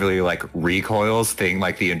instinctively like recoils, thinking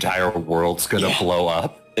like the entire world's gonna blow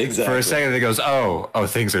up. Exactly. For a second, he goes, "Oh,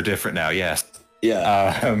 things are different now." Yes.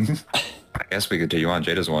 Yeah. I guess we continue on.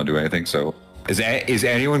 Jay doesn't want to do anything, so is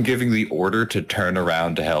anyone giving the order to turn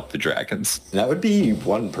around to help the dragons? That would be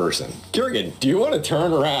one person. Kurgan, do you want to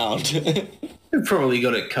turn around? We've probably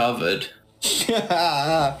got it covered.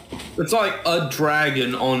 It's like a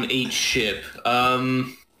dragon on each ship. I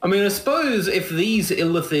mean, I suppose if these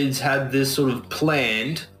Illithids had this sort of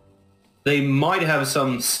planned, they might have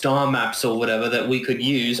some star maps or whatever that we could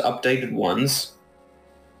use, updated ones.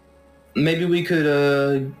 Maybe we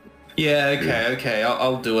could, yeah, okay,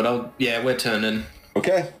 I'll do it. Yeah, we're turning.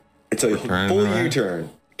 Okay. It's a full U-turn.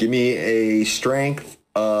 Give me a strength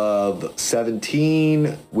of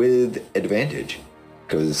 17 with advantage.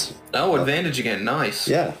 Advantage again, nice.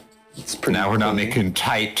 Yeah. It's pretty now we're not making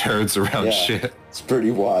tight turns around shit. It's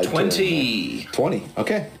pretty wide. 20. 20.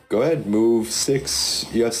 Okay. Go ahead. Move 6.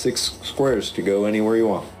 You have 6 squares to go anywhere you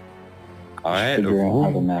want. All right. Figure out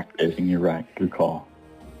how to activating your right. Good call.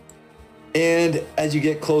 And as you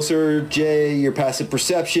get closer, Jay, your passive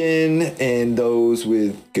perception, and those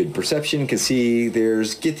with good perception can see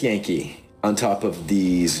there's Githyanki on top of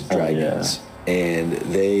these dragons. Oh, yeah. And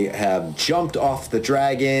they have jumped off the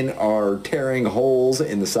dragon, are tearing holes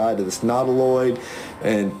in the side of this nautiloid,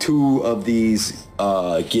 and 2 of these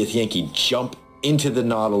Githyanki jump into the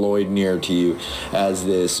nautiloid near to you as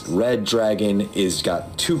this red dragon is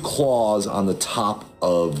got 2 claws on the top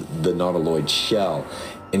of the nautiloid shell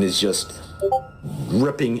and is just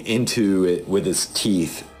ripping into it with his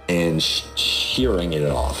teeth and shearing it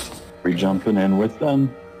off. We jumping in with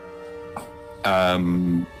them?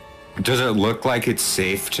 Does it look like it's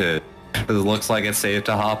safe to? It looks like it's safe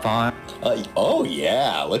to hop on. Oh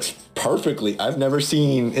yeah, looks perfectly. I've never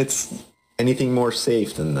seen anything more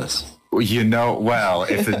safe than this. You know, well,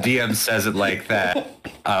 if the DM says it like that,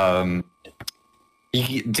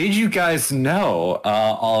 did you guys know,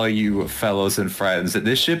 all you fellows and friends, that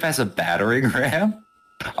this ship has a battering ram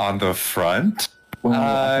on the front? Well,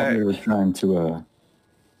 I thought we were trying to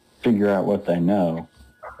figure out what they know,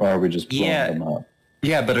 or are we just blowing them up?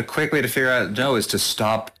 Yeah, but a quick way to figure out is to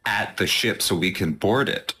stop at the ship so we can board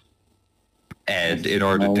it. And in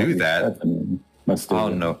order to do that, let's do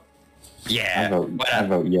it. No. Yeah. I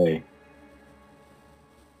vote yay.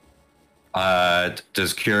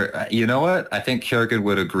 You know what? I think Kurgan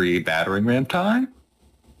would agree. Battering ram time?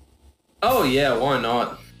 Oh yeah, why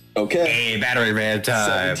not? Okay. Hey, battering ram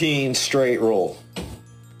time. 17 straight roll.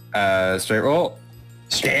 Straight roll?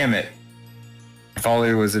 Damn it. If only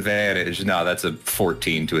it was advantage. No, that's a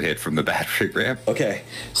 14 to hit from the battering ram. Okay,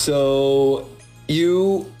 so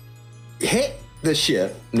you hit the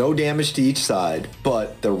ship, no damage to each side,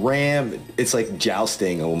 but the ram, it's like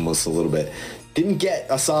jousting almost a little bit. Didn't get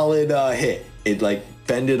a solid hit. It like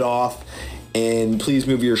bended off, and please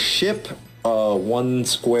move your ship 1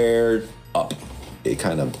 square up. It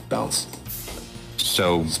kind of bounced.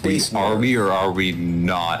 So are we or are we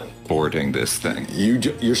not boarding this thing?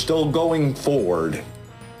 You're still going forward,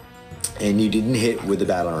 and you didn't hit with the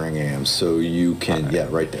battering ram, so you can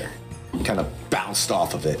right there. You kind of bounced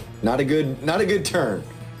off of it. Not a good turn.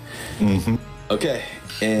 Mm-hmm. Okay,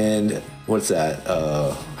 and what's that?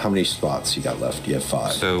 How many spots you got left? You have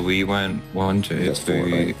 5. So we went 1, 2,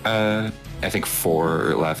 3. 4, right? I think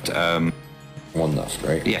 4 left. 1 left,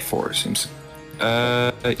 right? Yeah, 4 seems.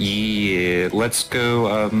 Yeah, let's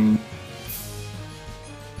go,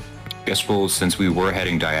 guess since we were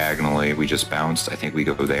heading diagonally, we just bounced. I think we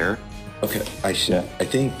go there. Okay, I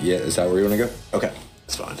think, is that where you want to go? Okay,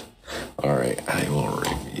 that's fine. All right, I will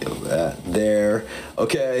reveal that there.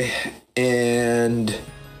 Okay, and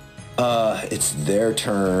it's their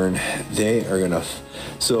turn. They are gonna,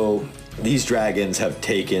 so these dragons have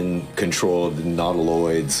taken control of the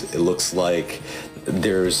nautiloids. It looks like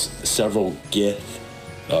there's several Gith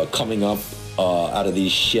coming up out of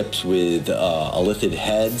these ships with Illithid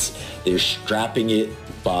heads. They're strapping it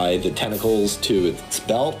by the tentacles to its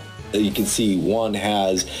belt. You can see one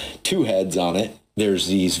has 2 heads on it. There's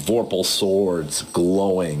these Vorpal swords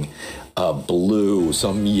glowing blue,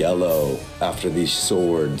 some yellow after these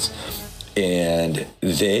swords. and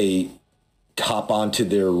they hop onto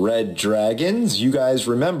their red dragons. You guys,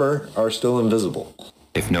 remember, are still invisible.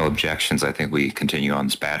 If no objections, I think we continue on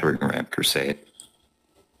this battering ram crusade.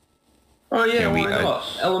 Oh yeah, why not?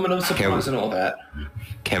 Element of surprise and all that.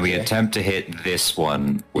 Can we attempt to hit this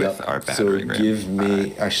one with our battering ram? So give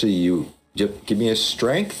me, give me a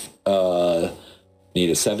strength. Need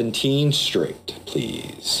a 17 straight,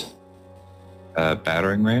 please.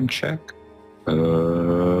 Battering ram check.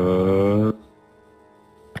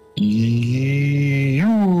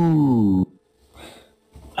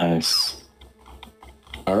 Nice.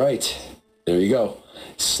 All right, there you go.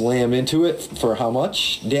 Slam into it for how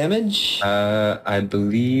much damage? I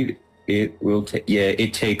believe it will take... Yeah,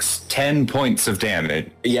 it takes 10 points of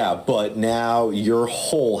damage. Yeah, but now your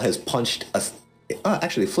hole has punched a...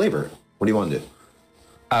 actually, Flavor, what do you want to do?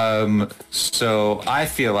 So I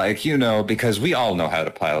feel like, because we all know how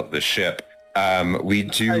to pilot the ship, we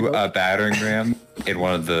do a battering ram in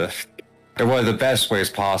one of the best ways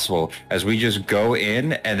possible, as we just go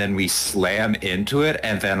in and then we slam into it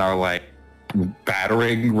and then are like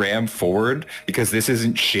battering ram forward, because this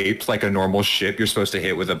isn't shaped like a normal ship you're supposed to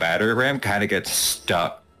hit with a battering ram, kind of gets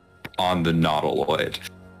stuck on the nautiloid.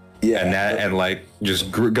 Yeah, and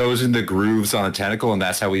just goes into grooves on the tentacle, and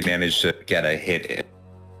that's how we managed to get a hit in.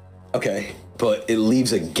 Okay, but it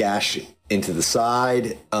leaves a gash into the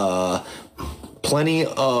side. Plenty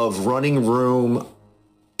of running room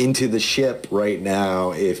into the ship right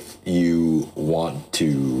now if you want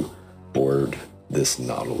to board this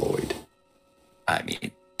nautiloid. I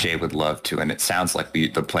mean, Jay would love to, and it sounds like the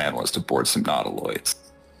plan was to board some nautiloids.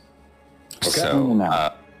 Okay. So,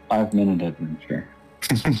 5-minute adventure.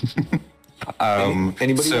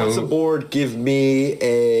 Anybody wants to board, give me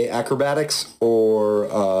a acrobatics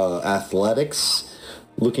or athletics.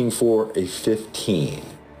 Looking for a 15.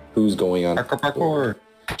 Who's going on board?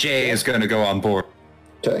 Jay is going to go on board.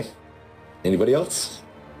 Okay. Anybody else?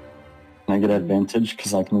 Can I get advantage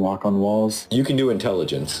because I can walk on walls? You can do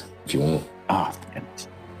intelligence if you want. Ah, damn it.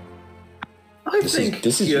 I think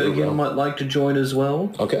Jürgen might like to join as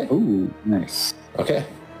well. Okay. Ooh, nice. Okay.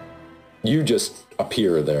 You just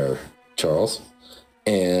appear there, Charles.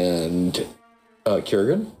 And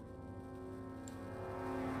Kiergan?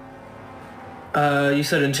 You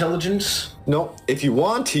said intelligence? No, if you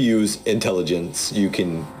want to use intelligence, you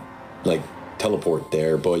can teleport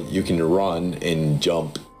there, but you can run and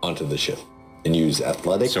jump onto the ship and use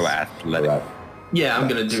athletics. So athletic. Yeah, I'm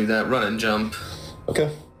going to do that. Run and jump.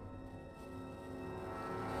 Okay.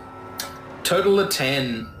 Total of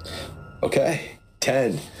 10. Okay,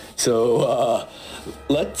 10. So,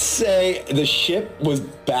 let's say the ship was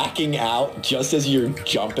backing out just as you're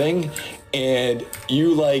jumping, and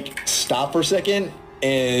you stop for a second,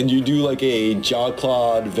 and you do a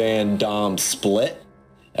Jean-Claude Van Damme split,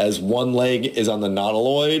 as one leg is on the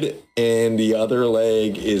nautiloid, and the other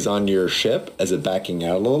leg is on your ship as it backing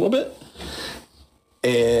out a little bit.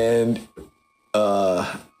 And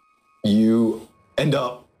you end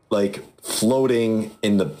up floating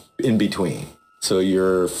in between. So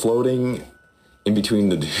you're floating in between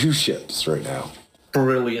the two ships right now.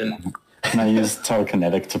 Brilliant. Can I use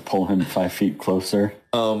telekinetic to pull him 5 feet closer?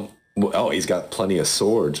 He's got plenty of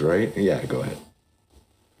swords, right? Yeah, go ahead.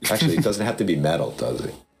 Actually, it doesn't have to be metal, does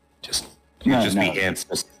it? Just be hands.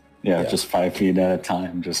 Just 5 feet at a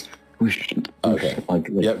time. Just okay.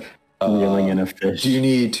 Yep. Reeling in a fish. Do you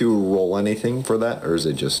need to roll anything for that, or is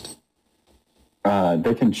it just?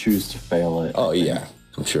 They can choose to fail it. Oh yeah,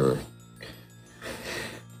 I'm sure.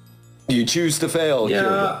 You choose to fail.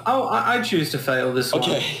 Yeah. Kiergan. I choose to fail this one.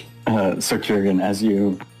 Okay. So Kiergan, as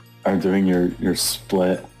you are doing your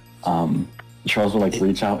split, Charles will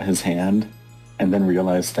reach out his hand, and then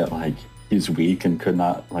realize that he's weak and could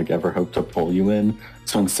not ever hope to pull you in.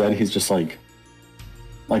 So instead, he's just like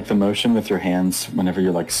the motion with your hands whenever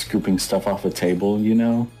you're scooping stuff off a table,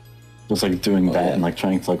 just doing that and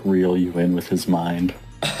trying to reel you in with his mind.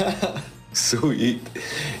 Sweet.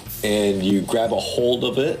 And you grab a hold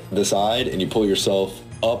of it, the side, and you pull yourself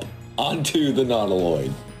up onto the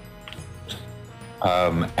nautiloid.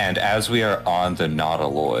 And as we are on the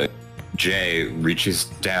nautiloid, Jay reaches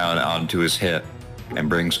down onto his hip and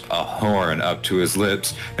brings a horn up to his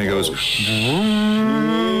lips and goes, shit.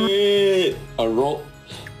 A roll.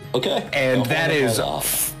 Okay. And that is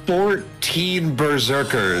 14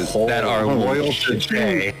 berserkers that are loyal to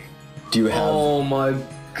Jay. Do you have... Oh my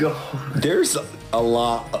god. There's not a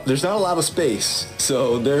lot of space.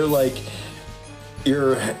 So they're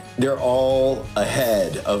they're all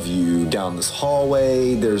ahead of you down this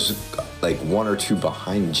hallway. There's one or two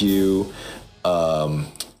behind you.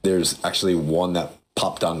 There's actually one that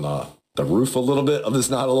popped on the the roof a little bit of this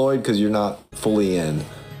nautiloid because you're not fully in.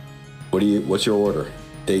 What's your order?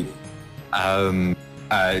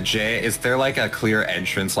 Jay, is there like a clear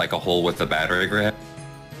entrance, like a hole with a battering ram?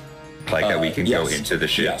 Like that we can go into the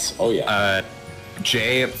ship? Yes. Oh yeah.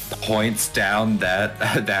 Jay points down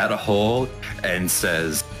that hole and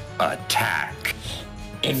says, "Attack!"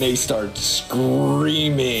 And they start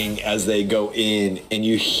screaming as they go in, and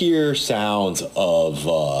you hear sounds of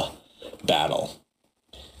battle.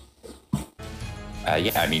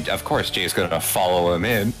 Yeah, I mean, of course, Jay's gonna follow him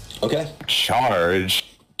in. Okay. Charge.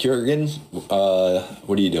 Kurgan,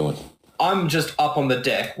 what are you doing? I'm just up on the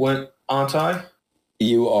deck, aren't I?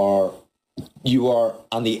 You are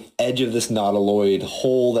on the edge of this nautiloid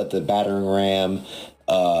hole that the battering ram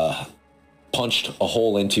punched a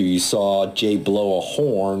hole into. You saw Jay blow a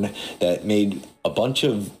horn that made a bunch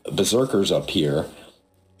of berserkers appear,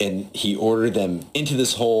 and he ordered them into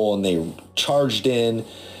this hole, and they charged in.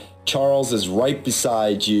 Charles is right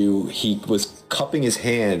beside you. He was cupping his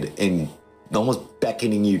hand and almost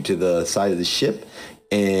beckoning you to the side of the ship,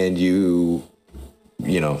 and you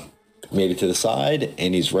made it to the side,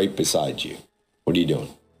 and he's right beside you. What are you doing?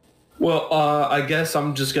 Well, I guess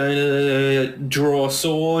I'm just going to draw a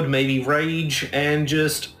sword, maybe rage, and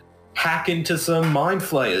just hack into some mind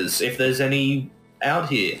flayers if there's any out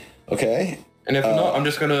here. Okay. And if not, I'm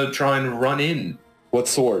just going to try and run in. What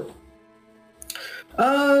sword?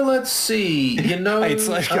 Let's see. It's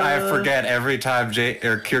like I forget every time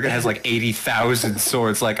Kurgan has like 80,000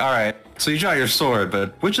 swords. Like, all right, so you draw your sword,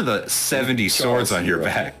 but which of the 70 swords on your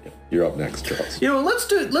back? You're up next, Charles. Let's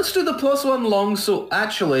do the +1 long sword.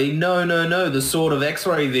 Actually, no, the sword of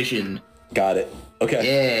X-ray vision. Got it. Okay.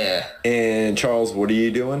 Yeah. And Charles, what are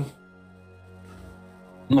you doing?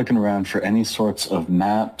 I'm looking around for any sorts of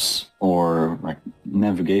maps or like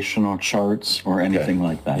navigational charts or anything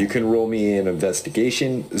like that. You can roll me an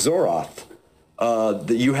investigation. Zoroth,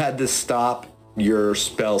 you had to stop your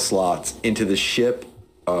spell slots into the ship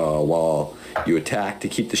while you attack to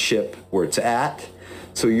keep the ship where it's at.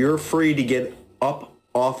 So you're free to get up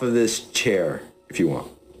off of this chair if you want.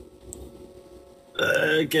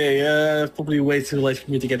 Okay, probably way too late for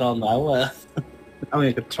me to get on now. I mean,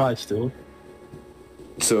 I could try still.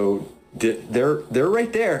 So they're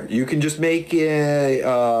right there. You can just make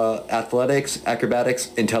athletics,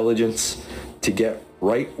 acrobatics, intelligence to get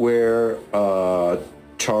right where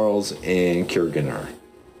Charles and Kurgan are,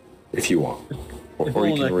 if you want. Or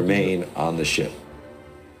you can remain on the ship.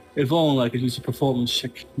 If only I could use a performance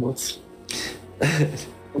check. What?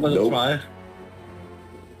 Nope. Try.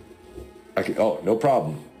 No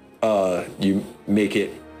problem. You make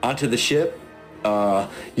it onto the ship.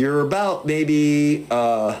 You're about maybe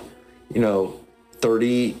 20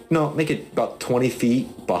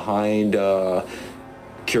 feet behind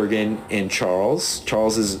Kurgan and Charles.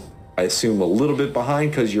 Charles is, I assume, a little bit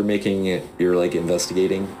behind because you're like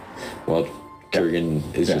investigating while Kurgan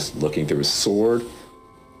is just looking through his sword.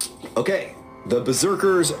 Okay, the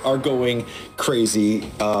berserkers are going crazy.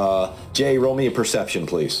 Jay, roll me a perception,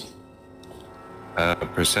 please.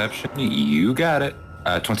 Perception, you got it.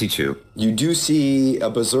 22. You do see a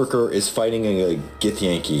berserker is fighting a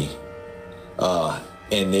Githyanki,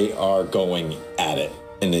 and they are going at it.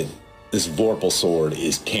 And this Vorpal sword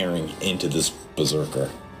is tearing into this berserker.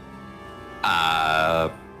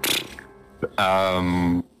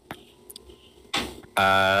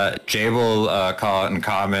 Jay will call it in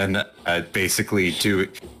common, basically to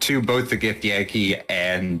both the Githyanki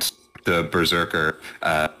and the berserker.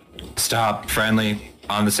 Stop, friendly,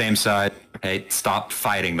 on the same side. Hey, stop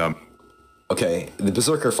fighting them. Okay, the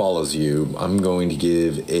berserker follows you. I'm going to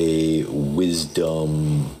give a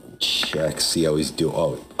wisdom check, see how he's doing.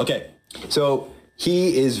 Oh, okay. So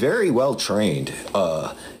he is very well trained,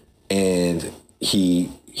 and he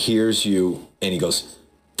hears you, and he goes,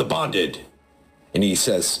 "The bonded," and he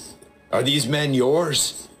says, "Are these men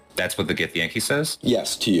yours?" That's what the Githyanki says?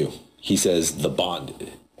 Yes, to you. He says, "The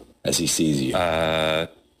bonded," as he sees you.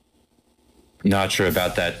 Not sure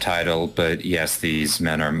about that title, but yes, these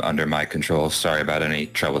men are under my control. Sorry about any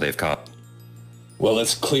trouble they've caused. Well,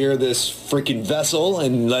 let's clear this freaking vessel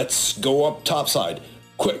and let's go up topside.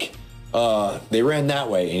 Quick. They ran that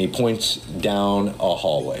way, and he points down a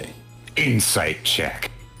hallway. Insight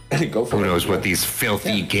check. Go for Who it. knows what these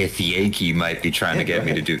filthy Githyanki might be trying to get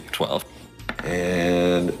me to do. 12.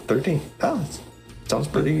 And 13. Oh, sounds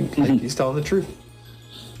pretty like he's telling the truth.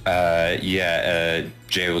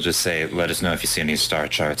 Jay will just say, let us know if you see any star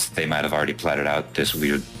charts. They might have already plotted out this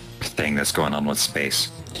weird thing that's going on with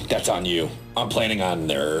space. That's on you. I'm planning on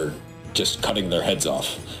just cutting their heads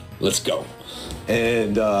off. let's go.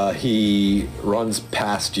 And he runs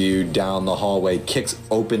past you down the hallway, kicks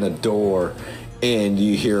open a door, and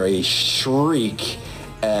you hear a shriek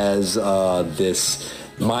as this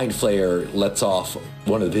Mind Flayer lets off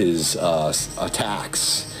one of his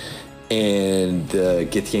attacks. And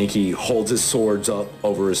Githyanki holds his swords up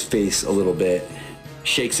over his face a little bit,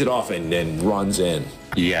 shakes it off, and then runs in.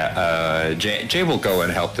 Yeah, Jay will go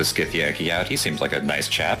and help this Githyanki out. He seems like a nice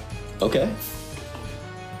chap. Okay.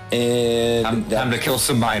 And time to kill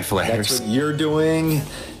some Mind Flayers. That's what you're doing.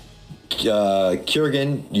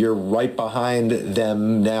 Kurgan, you're right behind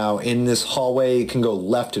them now in this hallway. You can go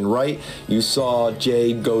left and right. You saw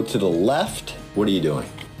Jade go to the left. What are you doing?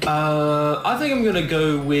 I think I'm gonna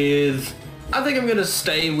go with... I think I'm gonna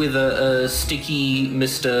stay with a squishy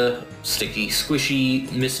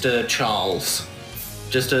Mr. Charles.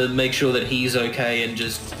 Just to make sure that he's okay and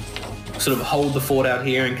just sort of hold the fort out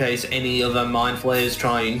here in case any other Mind Flayers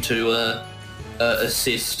trying to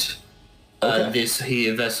assist this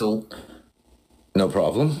here vessel. No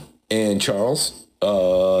problem. And Charles,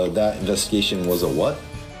 that investigation was a what?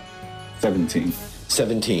 17.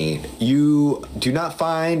 17. You do not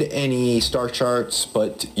find any star charts,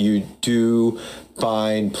 but you do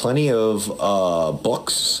find plenty of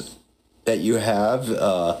books that you have.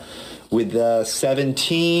 With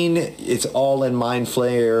 17, it's all in Mind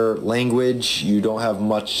Flayer language. You don't have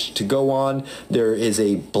much to go on. There is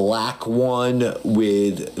a black one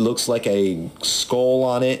with, looks like a skull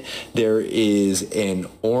on it. There is an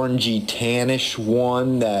orangey tannish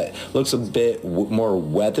one that looks a bit more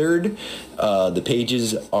weathered. The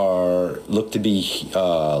pages look to be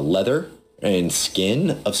leather and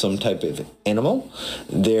skin of some type of animal.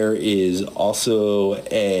 There is also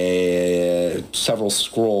several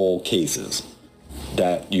scroll cases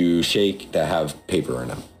that you shake that have paper in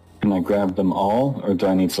them. Can I grab them all, or do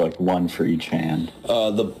I need to one for each hand?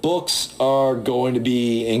 The books are going to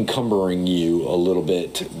be encumbering you a little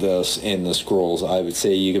bit, in the scrolls. I would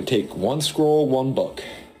say you can take one scroll, one book.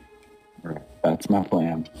 That's my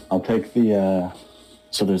plan. I'll take the,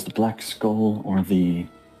 so there's the black skull or the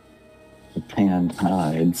tanned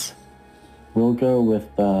hides. We'll go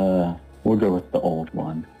with the old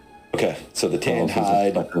one. Okay, so the tanned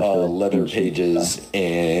hide, leather pages,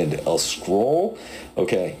 and a scroll.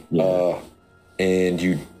 Okay, yeah. And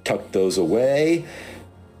you tuck those away,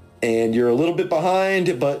 and you're a little bit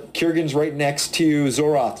behind, but Kurgan's right next to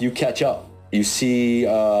Zoroth. You catch up. You see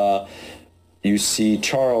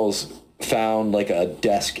Charles found a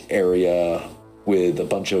desk area with a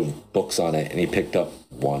bunch of books on it, and he picked up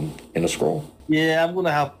one in a scroll. Yeah, I'm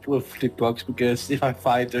gonna help with the books because if I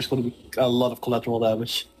fight, there's gonna be a lot of collateral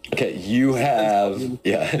damage. Okay, you have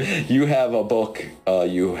you have a book.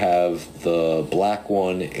 You have the black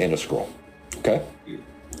one and a scroll. Okay.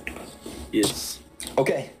 Yes.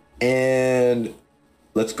 Okay, and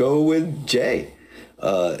let's go with Jay.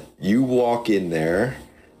 You walk in there.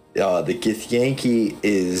 The Githyanki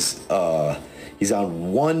is he's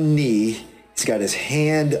on one knee. He's got his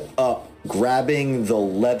hand up, grabbing the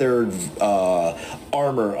leathered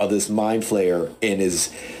armor of this Mind Flayer, and his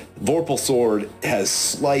Vorpal sword has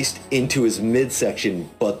sliced into his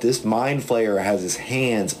midsection, but this Mind Flayer has his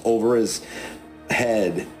hands over his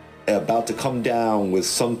head, about to come down with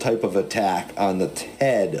some type of attack on the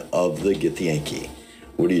head of the Githyanki.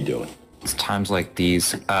 What are you doing? It's times like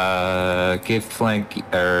these, Githyanki,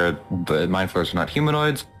 Mind Flayers are not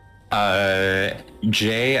humanoids.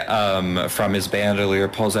 Jay, from his bandolier,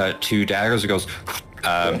 pulls out 2 daggers and goes,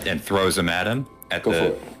 and throws them at him, at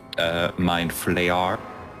the Mind Flayer.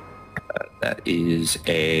 That is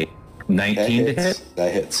a 19 to hit.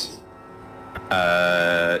 That hits.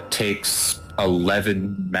 Takes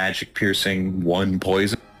 11 magic piercing, 1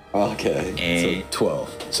 poison. Okay, so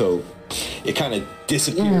 12. So it kind of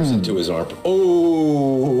disappears into his arm.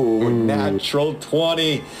 Oh, natural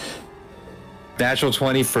 20. Natural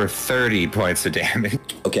 20 for 30 points of damage.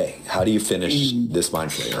 Okay, how do you finish this Mind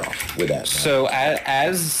Flayer off with that? So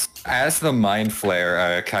as the Mind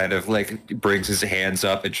Flayer kind of brings his hands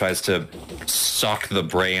up and tries to suck the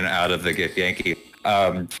brain out of the Githyanki,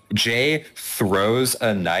 Jay throws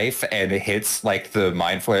a knife and hits the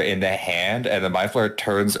Mind Flayer in the hand, and the Mind Flayer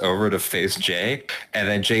turns over to face Jay, and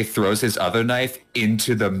then Jay throws his other knife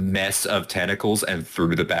into the mess of tentacles and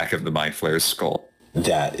through the back of the Mind Flayer's skull.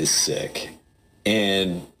 That is sick.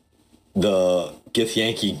 And the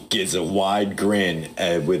Githyanki gives a wide grin,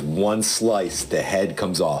 and with one slice, the head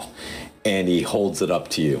comes off, and he holds it up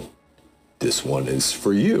to you. This one is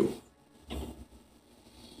for you.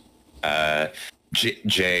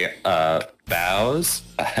 Jay bows,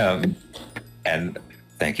 and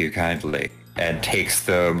thank you kindly. and takes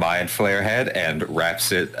the Mind Flare head and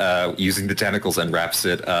wraps it, using the tentacles, and wraps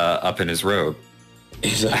it up in his robe.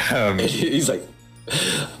 He's like,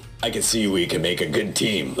 I can see we can make a good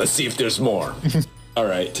team. Let's see if there's more. All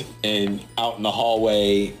right. And out in the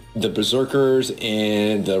hallway, the Berserkers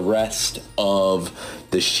and the rest of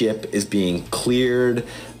the ship is being cleared.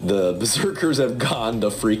 The Berserkers have gone to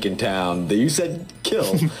freaking town. You said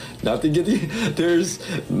kill, not to get the...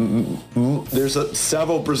 There's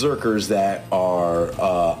several Berserkers that are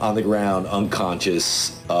on the ground,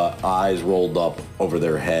 unconscious, eyes rolled up over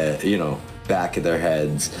their head, back of their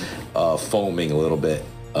heads, foaming a little bit,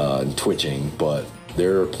 and twitching, but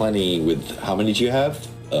there are plenty with... How many do you have?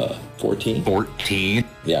 14? 14.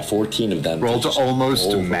 Yeah, 14 of them. Rolled to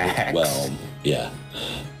almost max. Well, yeah.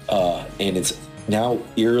 And it's now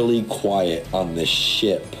eerily quiet on the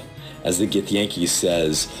ship as the Githyanki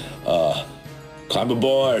says, climb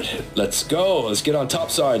aboard. Let's go. Let's get on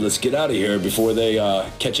topside. Let's get out of here before they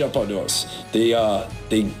catch up on us. They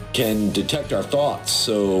can detect our thoughts,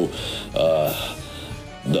 so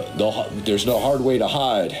there's no hard way to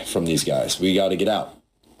hide from these guys. We got to get out.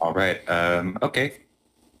 All right. Okay.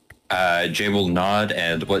 Jay will nod,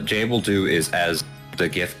 and what Jay will do is, as the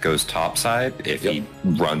gift goes topside, if he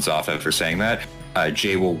runs off after saying that,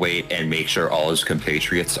 Jay will wait and make sure all his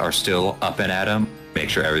compatriots are still up and at him, make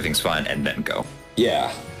sure everything's fine, and then go.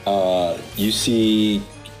 Yeah. You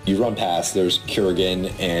run past, there's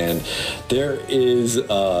Kurgan, and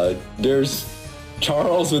there's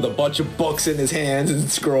Charles with a bunch of books in his hands and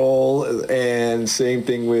scroll, and same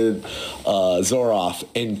thing with Zoroth,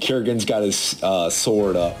 and Kurgan's got his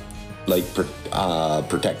sword up, like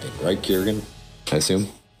protecting, right, Kurgan? I assume?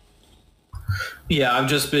 Yeah, I've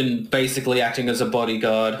just been basically acting as a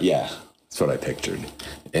bodyguard. Yeah, that's what I pictured.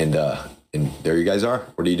 And there you guys are.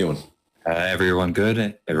 What are you doing? Everyone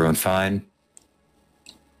good? Everyone fine?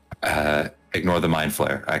 Ignore the Mind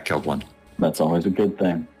Flare. I killed one. That's always a good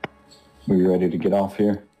thing. Are you ready to get off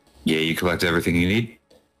here? Yeah, you collected everything you need?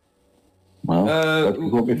 Well, that's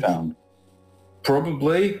what we found.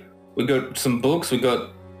 Probably. We got some books, we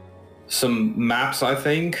got some maps, I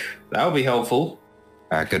think. That would be helpful.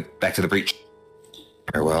 Good. Back to the breach.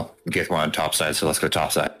 Very well. Get one on topside, so let's go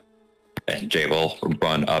topside. And Jay will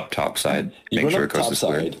run up topside. Make sure it goes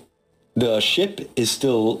topside. The ship is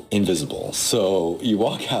still invisible, so you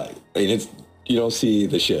walk out and you don't see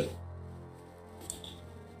the ship.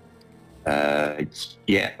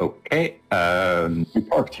 Yeah, okay. We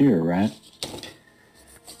parked here, right?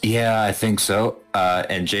 Yeah, I think so.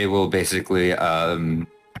 And Jay will basically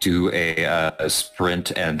do a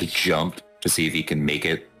sprint and jump to see if he can make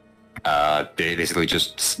it. Basically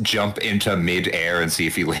just jump into mid-air and see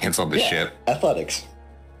if he lands on the ship. Athletics.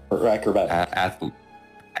 Or acrobatics.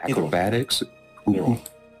 Acrobatics?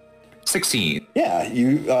 16. Yeah,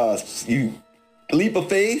 you leap of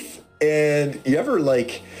faith, and you ever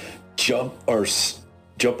jump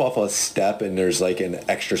off a step and there's an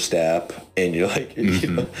extra step and you're like,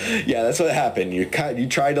 yeah, that's what happened. You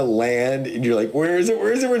try to land and you're like, where is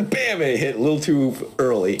it? Bam, it hit a little too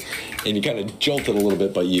early and you kind of jolted a little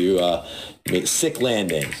bit, but you made a sick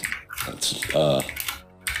landing.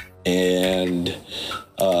 And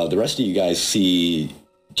the rest of you guys see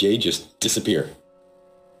Jay just disappear.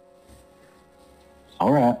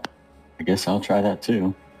 All right. I guess I'll try that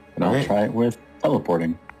too. And I'll try it with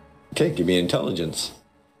teleporting. Okay, give me intelligence.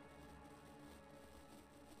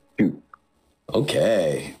 2.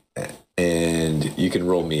 Okay. And you can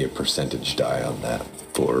roll me a percentage die on that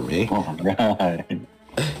for me. All right.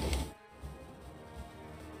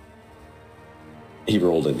 He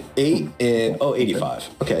rolled an 8 and 85.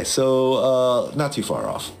 Okay, so not too far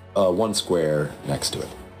off. 1 square next to it.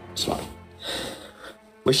 It's fine.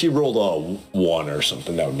 Wish you rolled a 1 or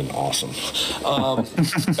something. That would have been awesome.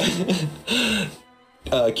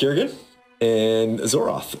 Kurgan and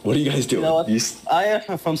Zoroth, what are you guys doing? You know what? I have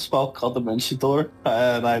a fun spell called Dimension Door,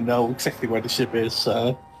 and I know exactly where the ship is.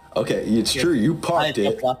 So. Okay, it's true. You parked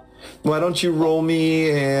it. Why don't you roll me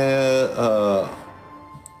a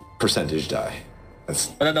percentage die? I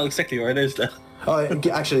don't know exactly where it is, though.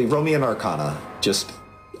 Actually, roll me an Arcana. Just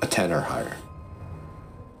a 10 or higher.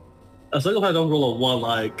 As long as I don't roll a 1,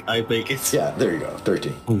 I make it. Yeah, there you go.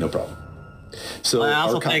 13. No problem. So,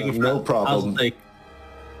 Arcana, no problem.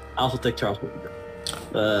 I also take Charles.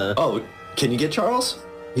 Can you get Charles?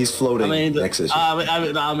 He's floating next to you.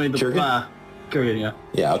 Kurgan, yeah.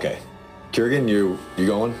 Yeah, okay. Kurgan, you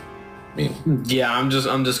going? Yeah, I'm just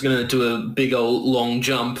gonna do a big old long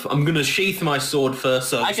jump. I'm gonna sheath my sword first,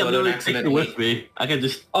 so I don't accidentally. With me. I can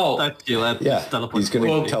just touch you and teleport. He's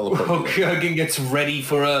gonna teleport. Kurgan gets ready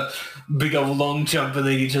for a big old long jump, and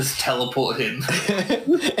then you just teleport him.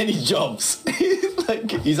 And he jumps.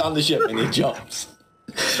 Like he's on the ship and he jumps.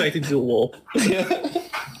 Straight into the wall.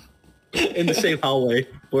 In the same hallway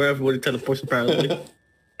where everybody teleports apparently.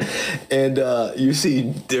 And you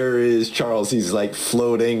see there is Charles. He's like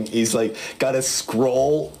floating. He's like got a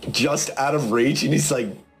scroll just out of reach, and he's like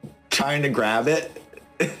trying to grab it.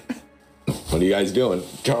 What are you guys doing?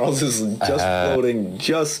 Charles is just floating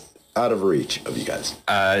just out of reach of you guys.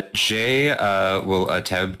 Jay will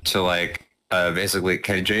attempt to like basically.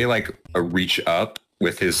 Can Jay like reach up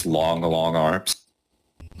with his long arms?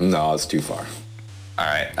 No, it's too far. All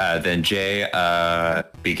right. Then Jay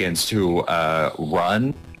begins to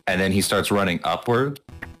run, and then he starts running upward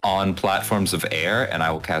on platforms of air, and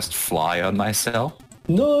I will cast Fly on myself.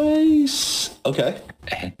 Nice. Okay.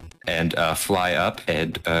 And fly up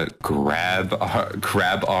and grab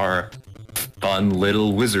our fun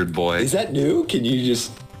little wizard boy. Is that new? Can you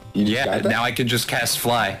just? Yeah. Now I can just cast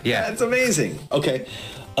Fly. Yeah. That's amazing. Okay.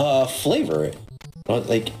 Flavor it.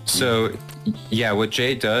 So, yeah, what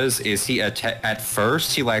Jay does is he at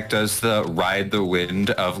first he like does the ride the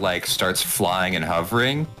wind of like starts flying and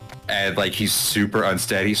hovering, and like he's super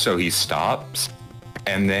unsteady, so he stops,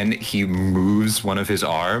 and then he moves one of his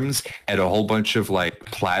arms, and a whole bunch of like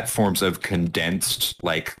platforms of condensed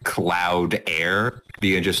like cloud air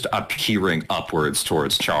begin just appearing upwards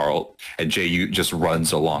towards Charles, and Jay just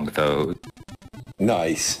runs along those.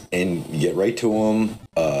 Nice. And you get right to him,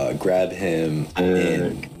 grab him,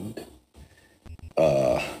 and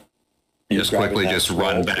just quickly just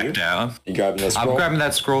run back too? down. You grabbing that scroll? I'm grabbing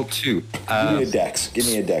that scroll too. Give me a dex. Give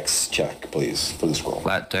me a dex check, please, for the scroll.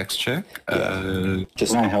 Flat dex check.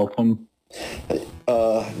 Just Can I help him?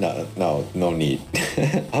 no need.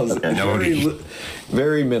 I was Okay.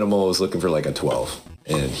 very minimal. I was looking for like a 12.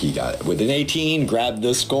 And he got it with an 18, grabbed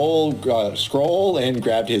the scroll and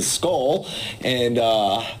grabbed his skull and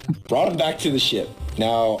brought him back to the ship.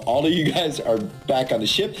 Now, all of you guys are back on the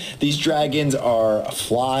ship. These dragons are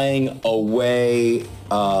flying away,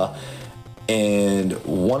 and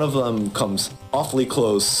one of them comes awfully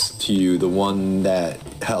close to you, the one that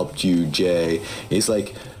helped you, Jay. He's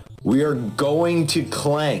like, we are going to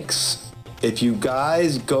Clanks. If you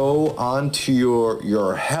guys go onto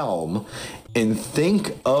your helm and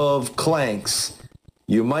think of Clanks,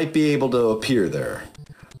 you might be able to appear there.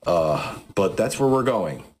 But that's where we're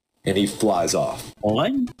going. And he flies off.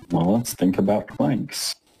 Well, let's think about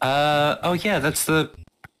Clanks. Oh yeah,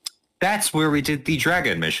 that's where we did the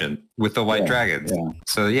dragon mission with the white dragons. Yeah.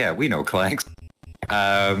 So yeah, we know Clanks.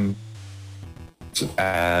 Can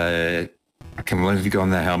one of you go on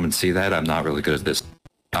the helm and see that? I'm not really good at this.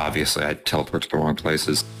 Obviously, I teleport to the wrong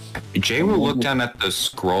places. Jay will look down at the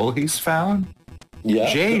scroll he's found.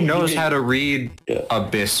 Yeah. Jay knows how to read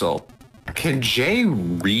Abyssal. Can Jay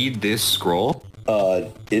read this scroll?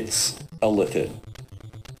 It's a Lithid.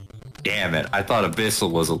 Damn it! I thought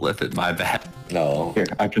Abyssal was a Lithid. My bad. No. Here,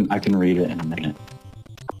 I can read it in a minute.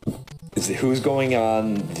 Who's going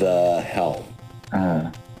on the helm?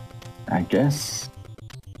 I guess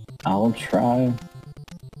I'll try.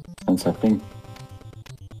 Since I think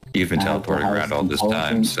You've been teleporting around all this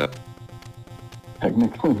time, so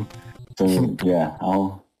technically. So yeah,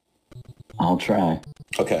 I'll try.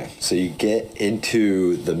 Okay, so you get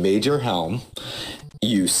into the major helm,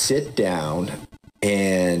 you sit down,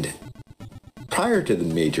 and prior to the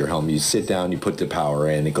major helm, you sit down, you put the power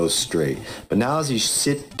in, it goes straight. But now as you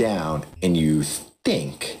sit down and you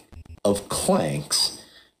think of Clanks,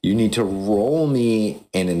 you need to roll me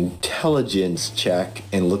an intelligence check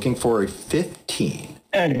and looking for a 15.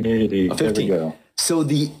 Hey, there we go. So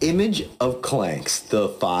the image of Clanks, the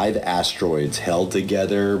 5 asteroids held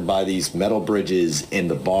together by these metal bridges in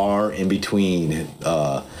the bar in between,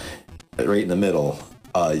 right in the middle,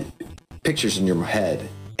 pictures in your head.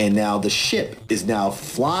 And now the ship is now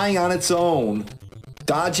flying on its own,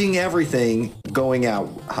 dodging everything, going out.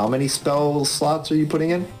 How many spell slots are you putting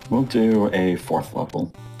in? We'll do a 4th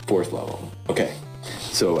level. 4th level. Okay.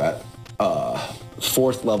 So at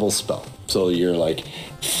 4th level spell. So you're like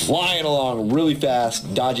flying along really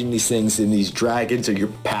fast, dodging these things in these dragons, or you're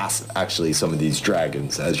past actually some of these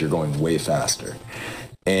dragons as you're going way faster.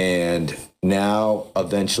 And now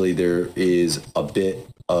eventually there is a bit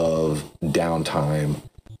of downtime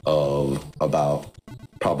of about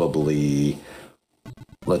probably,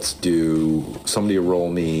 let's do, somebody roll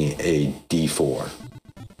me a D4.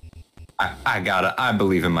 I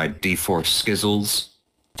believe in my D4 skizzles.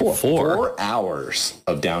 4 hours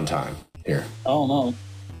of downtime here. Oh no. What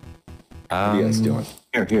are you guys doing?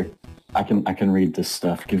 Here. I can read this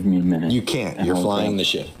stuff. Give me a minute. You can't. You're flying the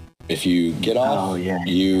ship. If you get off,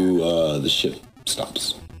 the ship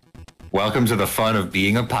stops. welcome to the fun of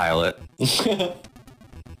being a pilot.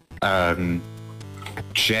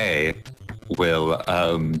 Jay will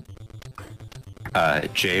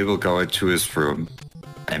go into his room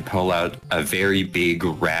and pull out a very big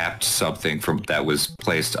wrapped something that was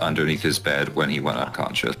placed underneath his bed when he went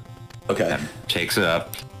unconscious. Okay. And takes it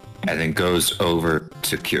up and then goes over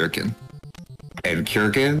to Kurgan. And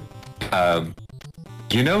Kurgan,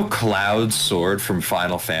 you know Cloud's sword from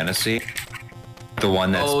Final Fantasy? The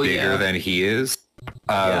one that's bigger than he is?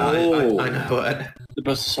 I know it. The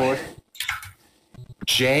best sword.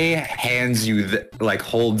 Jay hands you,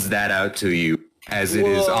 holds that out to you, as it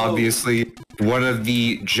is obviously one of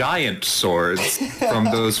the giant swords from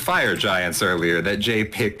those fire giants earlier that Jay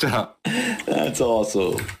picked up. That's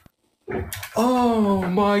awesome. Oh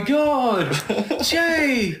my god!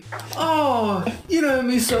 Jay! Oh, you know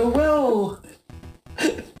me so well!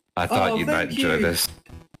 I thought you might enjoy this.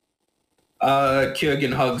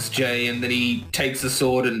 Kurgan hugs Jay and then he takes the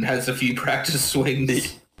sword and has a few practice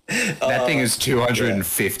swings. That thing is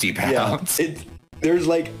 250 pounds. Yeah. There's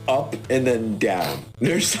like up and then down.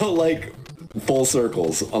 There's no like full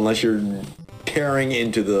circles unless you're tearing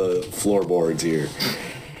into the floorboards here.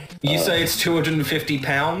 You say it's 250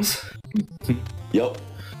 pounds? Yep.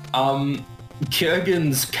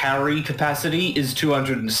 Kurgan's carry capacity is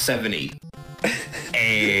 270.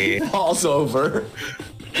 Falls over.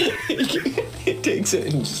 It takes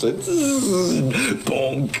it and just like,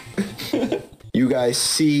 bonk. You guys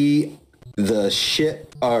see the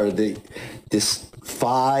ship, or this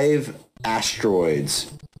 5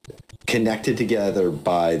 asteroids connected together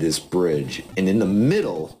by this bridge, and in the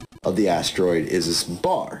middle of the asteroid is this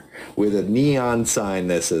bar with a neon sign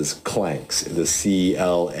that says Clanks, the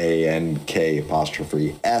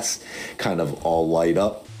CLANK''S, kind of all light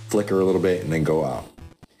up, flicker a little bit, and then go out.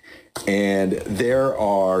 And there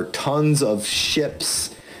are tons of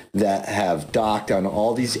ships that have docked on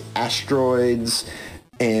all these asteroids,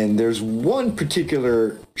 and there's one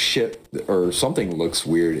particular ship, or something looks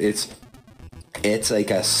weird. It's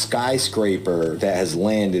like a skyscraper that has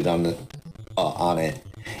landed on it,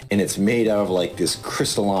 and it's made out of like this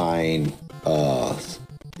crystalline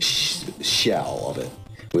shell of it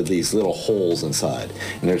with these little holes inside.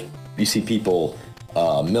 And you see people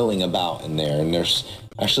milling about in there, and there's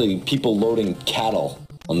actually people loading cattle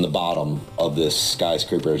on the bottom of this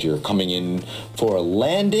skyscraper as you're coming in for a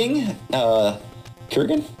landing.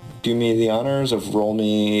 Kurgan, do me the honors of roll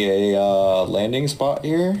me a landing spot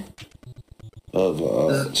here of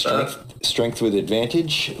strength with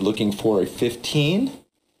advantage, looking for a 15.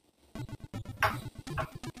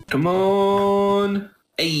 Come on.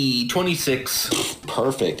 Hey, 26.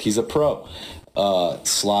 Perfect. He's a pro.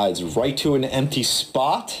 Slides right to an empty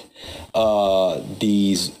spot.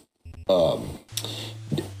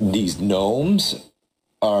 These gnomes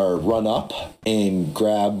run up and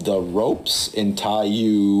grab the ropes and tie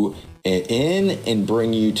you in and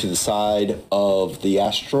bring you to the side of the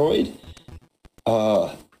asteroid.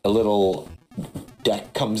 A little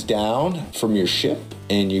deck comes down from your ship,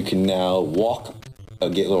 and you can now walk,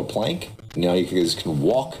 get a little plank. Now you guys can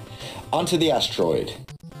walk onto the asteroid.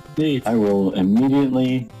 I will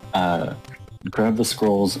immediately grab the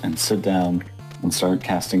scrolls and sit down and start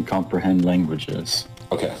casting Comprehend Languages.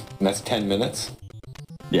 Okay, and that's 10 minutes?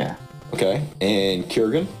 Yeah. Okay, and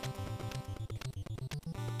Kurgan?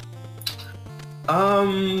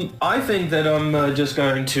 I think that I'm just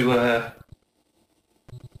going to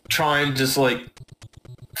try and just like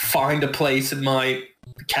find a place in my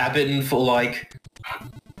cabin for like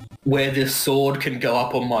where this sword can go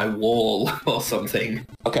up on my wall or something.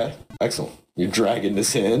 Okay, excellent. You're dragging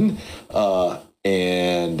this in,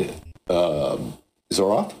 and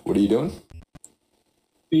Zoroth, what are you doing?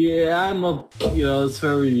 Yeah, I'm not, it's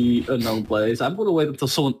very unknown place. I'm gonna wait until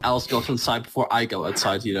someone else goes inside before I go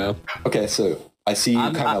outside, Okay, so I see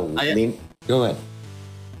you kind of lean. Go ahead.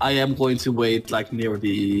 I am going to wait like near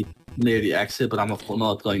the exit, but I'm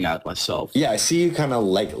not going out myself. Yeah, I see you kind of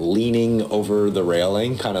like leaning over the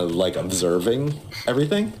railing, kind of like observing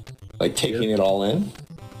everything, like taking it all in.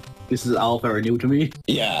 This is all very new to me.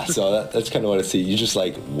 Yeah, so that's kind of what I see. You just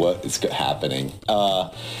like, what is happening?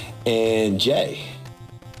 And Jay.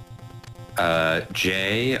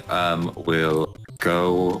 Jay will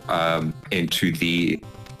go into the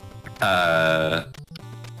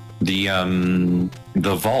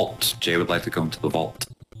vault. Jay would like to go into the vault.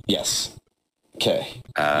 Yes. Okay.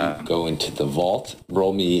 Go into the vault.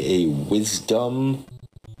 Roll me a wisdom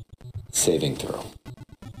saving throw.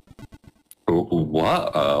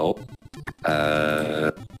 Whoa.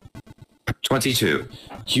 22.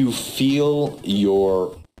 You feel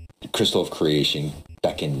your crystal of creation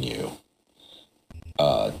beckon you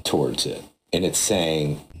towards it. And it's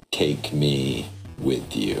saying, take me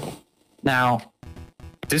with you. Now,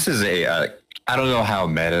 this is I don't know how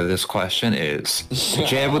meta this question is.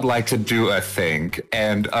 Jay would like to do a thing,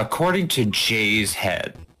 and according to Jay's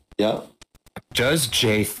head, Yeah. does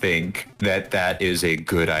Jay think that is a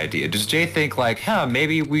good idea? Does Jay think like,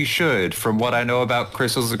 maybe we should, from what I know about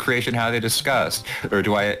crystals of creation, how they discussed? Or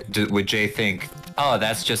would Jay think, oh,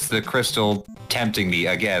 that's just the crystal tempting me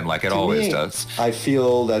again, like it always does? I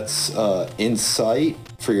feel that's insight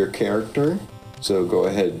for your character. So go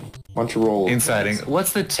ahead. Why don't you roll? Inciting.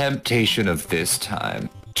 What's the temptation of this time?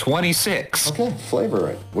 26. Okay, flavor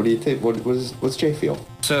it. What do you think? What's Jay feel?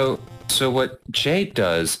 So what Jay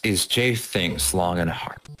does is Jay thinks long and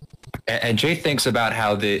hard. And Jay thinks about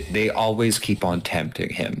how they always keep on tempting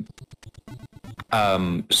him.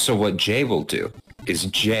 So what Jay will do is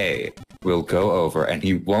Jay will go over and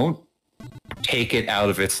he won't take it out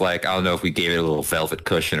of its, like, I don't know if we gave it a little velvet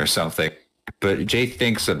cushion or something, but Jay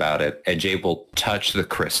thinks about it and Jay will touch the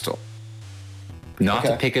crystal. Not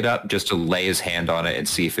to pick it up, just to lay his hand on it and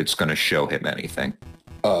see if it's going to show him anything.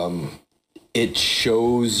 It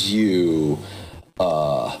shows you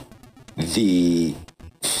the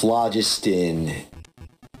phlogiston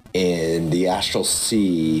and the astral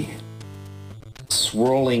sea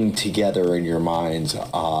swirling together in your mind's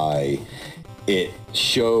eye. It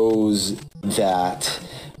shows that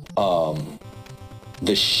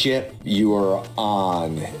the ship you are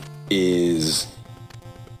on is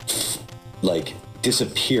like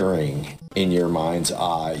disappearing in your mind's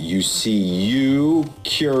eye. You see you,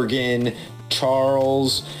 Kurgan,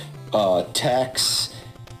 Charles, Tex,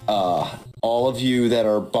 all of you that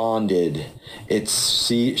are bonded. It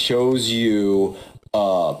shows you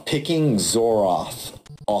picking Zoroth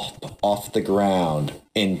off the ground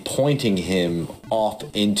and pointing him off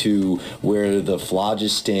into where the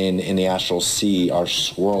phlogiston and the astral sea are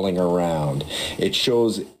swirling around. It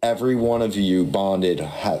shows every one of you bonded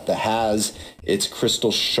that has its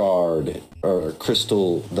crystal shard or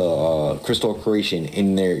crystal creation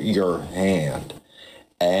in your hand,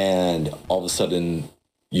 and all of a sudden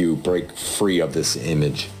you break free of this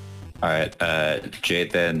image. All right, Jay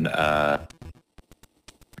then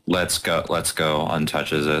let's go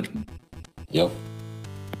untouches it. Yep.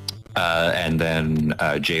 And then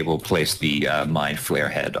Jay will place the mind flare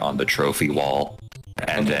head on the trophy wall,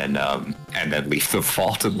 and then leave the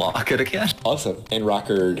vault and lock it again. Awesome. And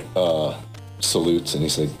Rockard salutes and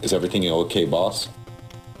he's like, "Is everything okay, boss?"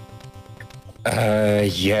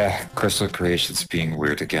 Yeah. Crystal creation's being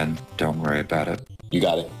weird again. Don't worry about it. You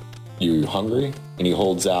got it. You hungry? And he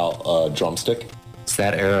holds out a drumstick. Is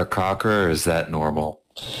that Eric Cocker or is that normal?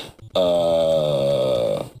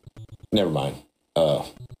 Never mind. Go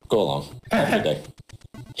along. Have a good day.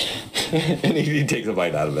 And he takes a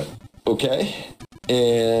bite out of it. Okay.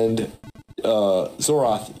 And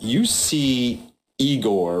Zoroth, you see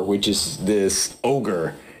Igor, which is this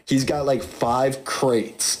ogre. He's got like 5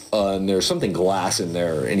 crates, and there's something glass in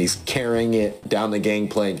there, and he's carrying it down the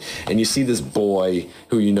gangplank. And you see this boy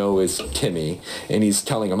who you know is Timmy, and he's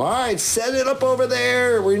telling him, "All right, set it up over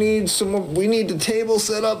there. We need the table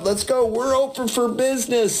set up. Let's go. We're open for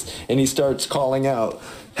business." And he starts calling out,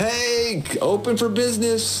 "Hey, open for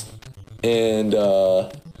business!" And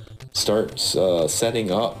starts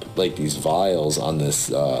setting up like these vials on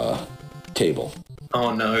this table.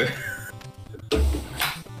 Oh no.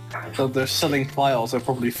 So they're selling files. They're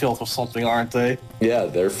probably filled with something, aren't they? Yeah,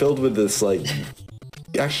 they're filled with this, like...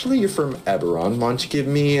 Actually, you're from Eberron. Why don't you give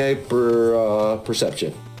me a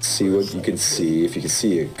perception? See what you can see, if you can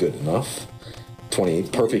see it good enough. 20,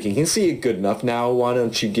 perfect. You can see it good enough. Now, why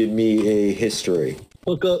don't you give me a history?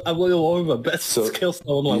 Look, I'm going over my best skills.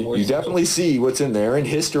 You definitely see what's in there. In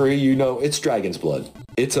history, you know it's dragon's blood.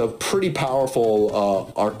 It's a pretty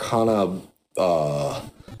powerful arcana...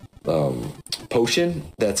 potion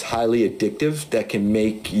that's highly addictive that can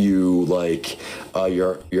make you like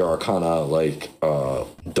your arcana like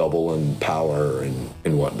double in power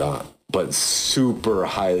and whatnot, but super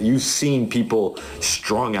high. You've seen people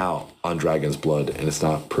strung out on dragon's blood and it's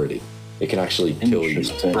not pretty. It can actually kill you,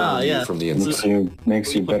 burn you from the inside.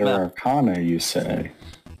 Makes you better arcana, you say?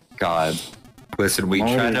 God, listen, we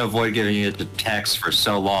tried to avoid giving it to Tex for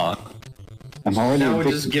so long. I'm already now we're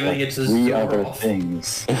just giving it to 3 other Zoroth.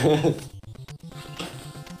 things.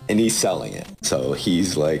 And he's selling it. So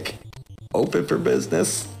he's like, open for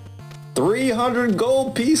business. 300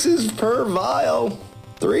 gold pieces per vial.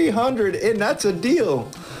 300, and that's a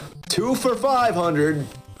deal. 2 for 500.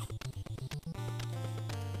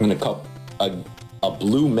 And a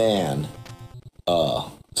blue man,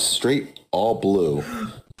 straight all blue,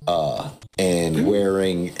 and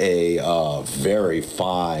wearing a very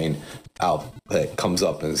fine outfit comes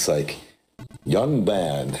up and is like, young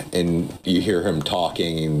man, and you hear him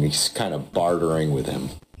talking and he's kind of bartering with him.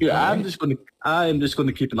 Yeah, I'm just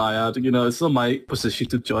gonna keep an eye out. You know, it's not my position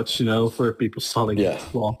to judge. You know, for people selling it.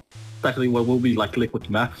 Well, practically what will be like liquid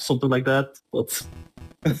meth, something like that. But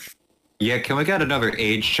Yeah, can we get another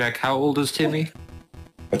age check? How old is Timmy?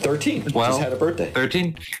 13. Well, Just had a birthday.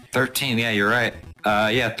 13? 13, yeah, you're right.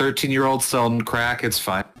 13-year-old selling crack, it's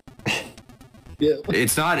fine. yeah,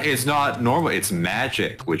 It's not normal, it's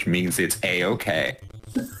magic, which means it's A-okay.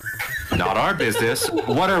 Not our business.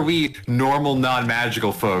 What are we normal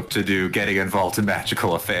non-magical folk to do getting involved in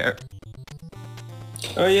magical affair?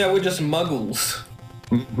 Oh yeah, we're just muggles.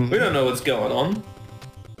 We don't know what's going on.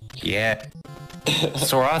 Yeah.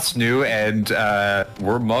 Sorath's new and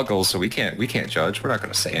we're muggles, so we can't judge. We're not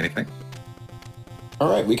gonna say anything. All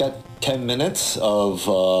right, we got 10 minutes of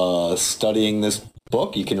studying this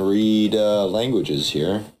book. You can read languages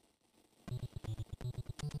here.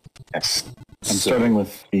 Yes. I'm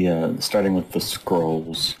starting with the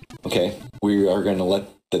scrolls. Okay, we are going to let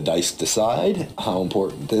the dice decide how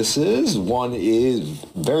important this is. 1 is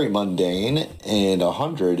very mundane, and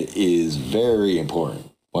 100 is very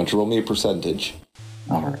important. Why don't you roll me a percentage?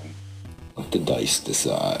 All right. Let the dice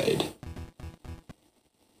decide.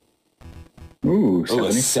 Ooh, Oh,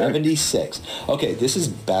 a 76. 76. Okay, this is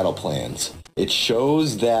battle plans. It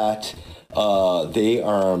shows that they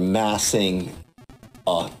are amassing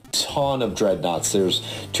a ton of dreadnoughts. There's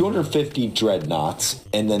 250 dreadnoughts,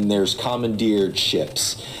 and then there's commandeered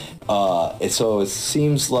ships. So it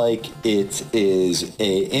seems like it is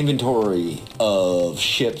a inventory of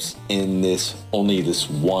ships in this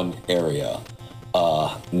one area.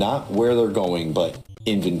 Not where they're going, but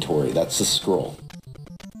inventory. That's the scroll.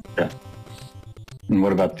 Yeah. And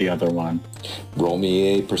what about the other one? Roll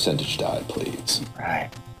me a percentage die, please. Right.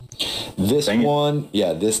 This one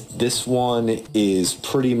is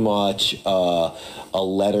pretty much a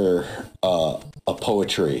letter, a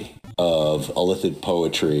poetry of Illithid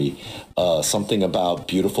poetry, something about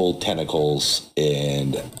beautiful tentacles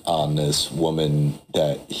and on this woman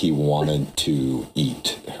that he wanted to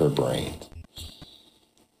eat her brain.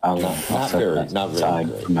 Not very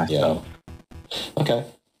good. For myself. Yeah. Okay.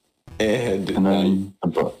 And then the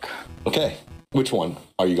book. Okay. Which one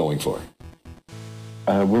are you going for?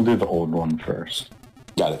 We'll do the old one first.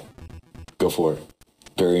 Got it. Go for it.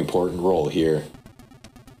 Very important role here.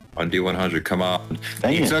 On D100, come on.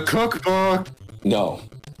 Dang It's it. a cookbook! No.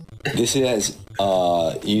 This is,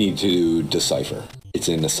 you need to decipher. It's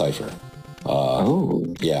in the cipher.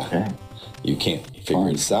 Yeah. Okay. You can't figure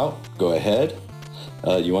Fine. this out. Go ahead.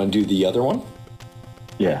 You want to do the other one?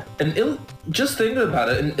 Yeah. Just thinking about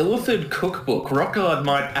it, an Illithid cookbook, Rockard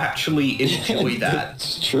might actually enjoy that.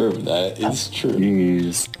 It's true. That is true.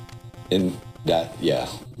 Jeez. And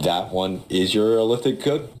that one is your Illithid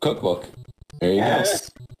cookbook. There you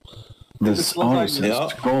Yes. This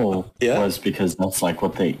scroll Yeah. was because that's like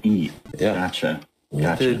what they eat. Yeah. Gotcha. go.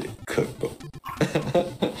 Illithid cookbook.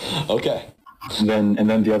 Okay. And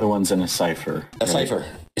then the other one's in a cipher. A cipher.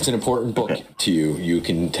 It's an important book to you. You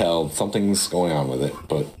can tell something's going on with it,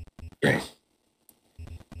 but yeah.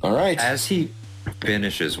 All right. As he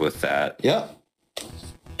finishes with that, Yeah.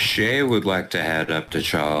 Shay would like to head up to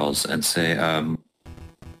Charles and say,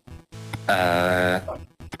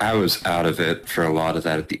 I was out of it for a lot of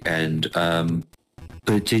that at the end.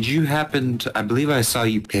 But did you happen to, I believe I saw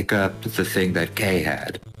you pick up the thing that Kay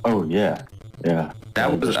had. Oh yeah. Yeah.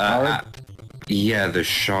 That was, the shard? yeah, the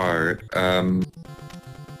shard.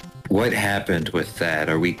 What happened with that?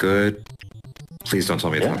 Are we good? Please don't tell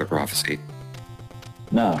me it's Yeah. another prophecy.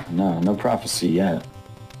 No prophecy yet.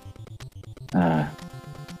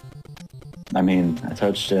 I mean, I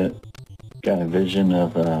touched it, got a vision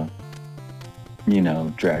of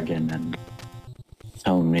dragon, and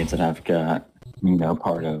telling me that I've got,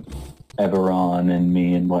 part of Eberron in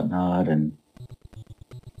me and whatnot, and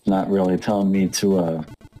not really telling me to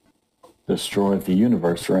destroy the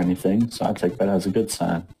universe or anything, so I take that as a good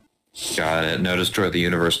sign. Got it. No destroy the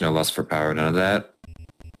universe, no lust for power, none of that.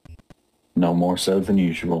 No more so than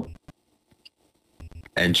usual.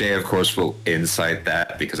 And Jay, of course, will incite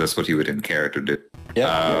that because that's what he would in character do.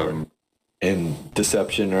 Yeah. In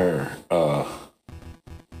deception or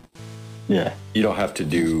Yeah. you don't have to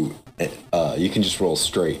do you can just roll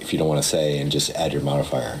straight if you don't want to say and just add your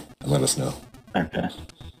modifier and let us know. Okay.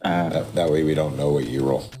 That way we don't know what you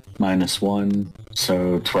roll. -1,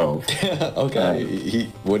 so 12. Okay.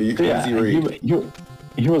 What does he read?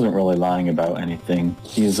 He wasn't really lying about anything.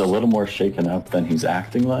 He's a little more shaken up than he's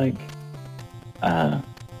acting like.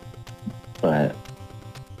 But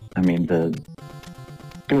I mean,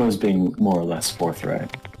 it was being more or less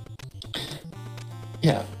forthright.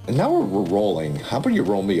 Yeah, and now we're rolling. How about you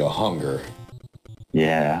roll me a hunger?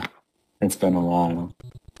 Yeah, it's been a while.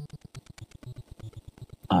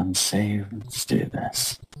 Unsave, let's do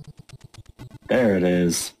this. There it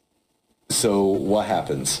is. So what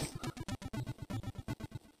happens?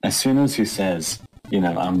 As soon as he says,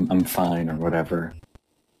 I'm fine or whatever,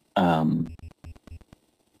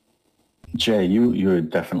 Jay, you would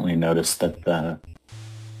definitely notice that the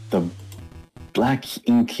black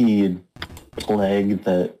inky plague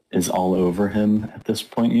that is all over him at this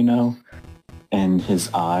point, and his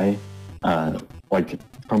eye, like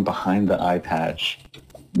from behind the eye patch,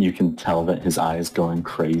 you can tell that his eye is going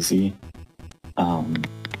crazy.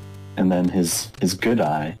 And then his good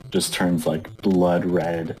eye just turns like blood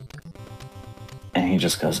red. And he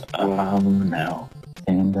just goes, no.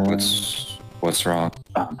 And what's wrong?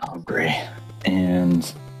 I'm hungry.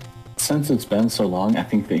 And since it's been so long, I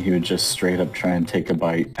think that he would just straight up try and take a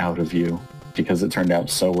bite out of you because it turned out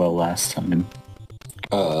so well last time.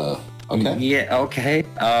 Okay. Yeah, okay.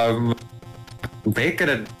 Make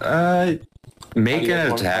an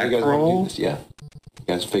attack roll. Yeah. You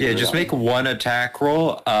guys figure it just out. make one attack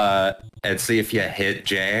roll, and see if you hit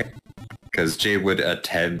Jay. Because Jay would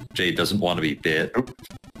attempt. Jay doesn't want to be bit.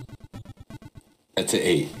 That's an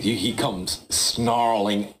 8. He comes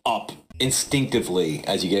snarling up instinctively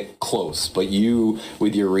as you get close, but you,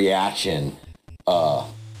 with your reaction, what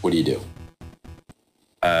do you do?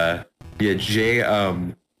 Jay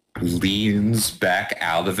leans back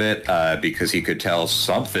out of it because he could tell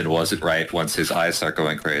something wasn't right once his eyes start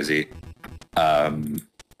going crazy.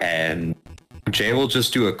 And Jay will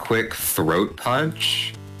just do a quick throat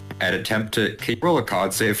punch and attempt to... Can you roll a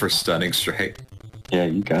con save for stunning strike? Yeah,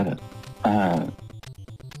 you got it.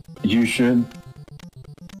 You should...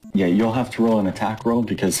 Yeah, you'll have to roll an attack roll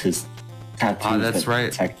because his tattoos that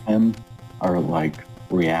protect him are, like,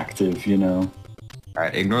 reactive,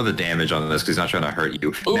 Alright, ignore the damage on this because he's not trying to hurt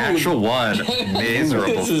you. Ooh. Natural 1,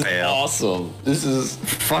 miserable this is fail. Awesome. This is...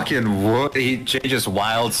 Fucking... Jay just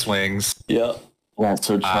wild swings. Yeah. Yeah,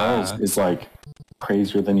 so Charles is, like,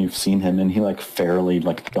 crazier than you've seen him, and he, like, fairly,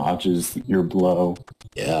 like, dodges your blow.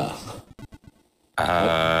 Yeah.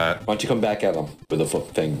 Why don't you come back at him with a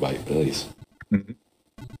fang bite, please?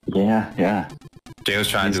 Yeah. Jay was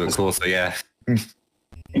trying to do it cool, so yeah.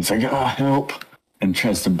 He's like, help, and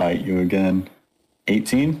tries to bite you again.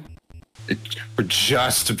 18? It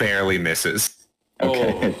just barely misses.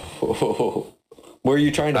 Okay. Oh. Where are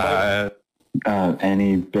you trying to bite?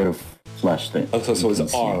 Any bit of flesh that... Okay, so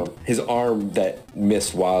his arm that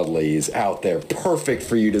missed wildly is out there, perfect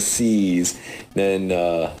for you to seize. Then,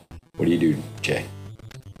 what do you do, Jay?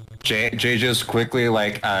 Jay just quickly,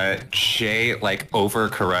 Jay,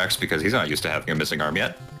 overcorrects because he's not used to having a missing arm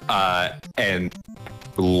yet, and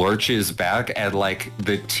lurches back, and,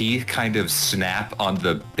 the teeth kind of snap on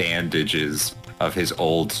the bandages of his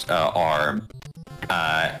old arm,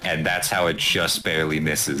 and that's how it just barely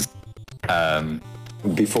misses.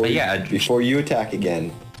 Before you attack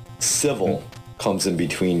again, Civil comes in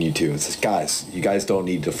between you two and says, guys, you guys don't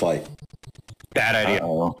need to fight. Bad idea.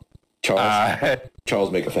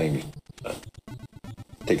 Charles, make a fang.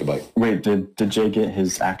 Take a bite. Wait, did Jay get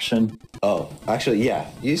his action? Oh, actually, yeah.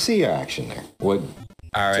 You see your action there. What?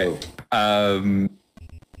 All right. So,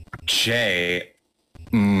 Jay.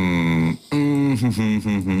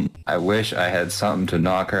 I wish I had something to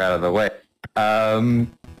knock her out of the way.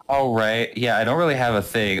 All right. Yeah, I don't really have a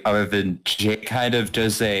thing other than Jay kind of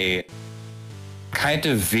does a kind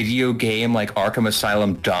of video game like Arkham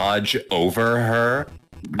Asylum dodge over her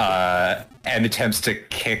and attempts to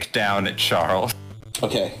kick down at Charles.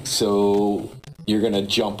 Okay, so you're going to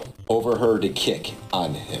jump over her to kick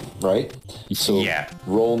on him, right? So yeah.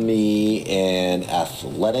 Roll me an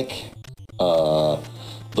athletic,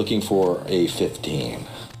 looking for a 15.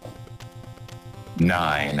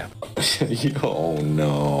 9. Oh,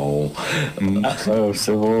 no. Oh,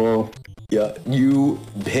 Civil. Yeah, you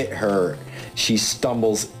hit her. She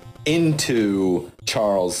stumbles into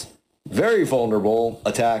Charles. Very vulnerable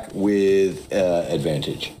attack with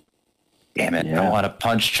advantage. Damn it, I want to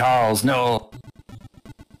punch Charles. No.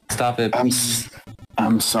 Stop it.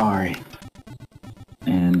 I'm sorry.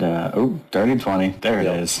 And, dirty 20. There it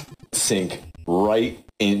is. Sink right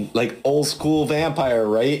in, like old school vampire,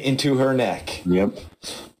 right into her neck. Yep.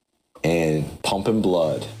 And pumping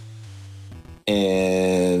blood.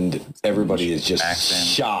 And everybody is just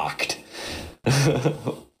shocked.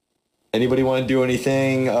 Anybody want to do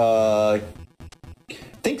anything?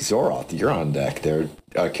 think Zoroth, you're on deck there.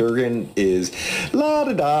 Kurgan is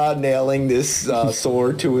la-da-da nailing this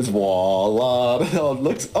sword to his wall.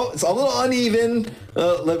 Looks, it's a little uneven.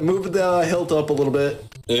 Let move the hilt up a little bit.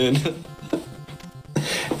 And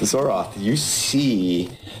Zoroth, you see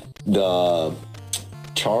the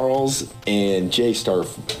Charles and Jay start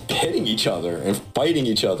hitting each other and fighting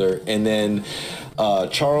each other, and then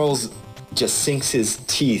Charles just sinks his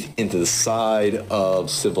teeth into the side of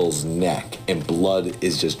Sybil's neck, and blood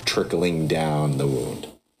is just trickling down the wound.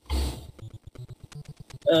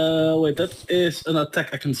 Wait, that is an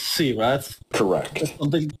attack I can see, right? Correct.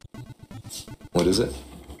 Something. What is it?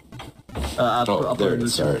 There it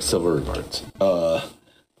is. Sorry, silver regards.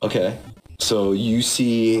 Okay. So you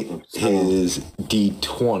see his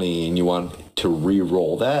D20, and you want to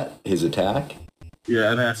re-roll that, his attack?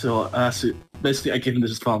 Yeah, and I have to basically I give him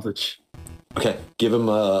disadvantage. Okay, give him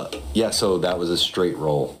so that was a straight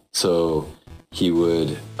roll. So he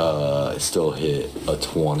would still hit a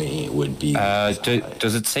 20 would be...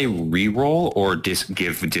 does it say re-roll or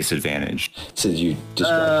give disadvantage? It says you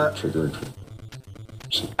distracted triggered.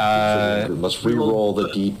 Must re-roll the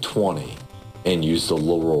D20 and use the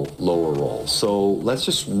lower roll. So let's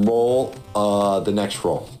just roll the next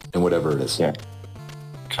roll and whatever it is. Yeah.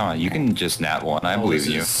 Come on, you can just nat 1. I believe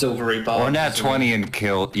in you. Silvery bar. Or nat 20 and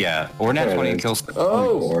kill. Yeah. Or nat 20 and kill.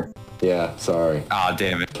 Oh! Yeah, sorry. Ah,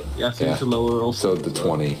 damn it. Yeah, so it's a lower roll. So the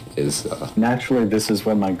 20 is... Naturally, this is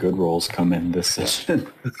when my good rolls come in this session.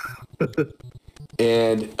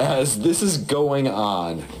 And as this is going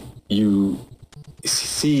on, you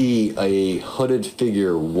see a hooded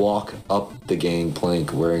figure walk up the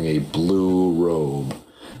gangplank wearing a blue robe.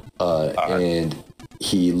 And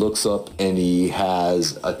he looks up and he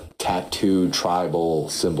has a tattooed tribal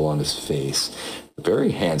symbol on his face. Very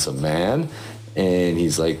handsome man. And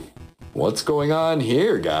he's like, what's going on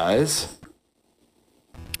here, guys?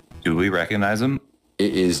 Do we recognize him?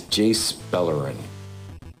 It is Jace Bellerin.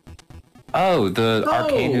 Oh, the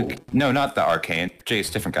Arcane. No, not the Arcane.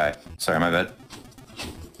 Jace, different guy. Sorry, my bad.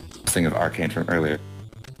 Think of Arcane from earlier.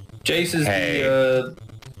 Jace is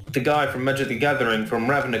the guy from Magic the Gathering from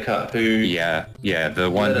Ravnica who... Yeah, the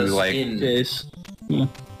one who like... Jace. Yeah.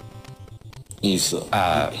 He's...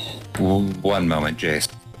 one moment, Jace.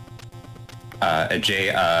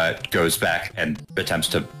 Jay goes back and attempts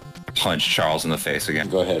to punch Charles in the face again.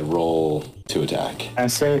 Go ahead, roll to attack. I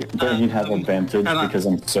say that he'd have advantage because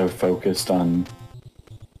I'm so focused on...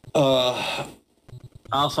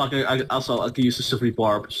 Also, I can use the silvery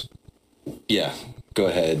barbs. Yeah, go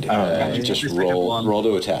ahead. Just roll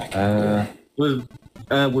to attack. With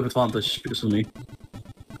advantage because of me.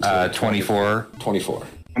 24. 24.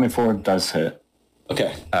 24 does hit.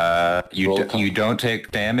 Okay. You don't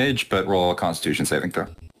take damage, but roll a Constitution saving throw.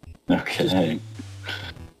 Okay.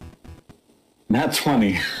 Nat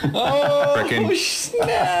 20. Oh, Frickin'.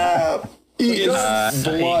 snap!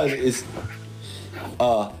 Blood is...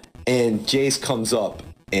 and Jace comes up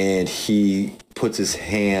and he puts his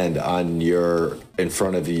hand on in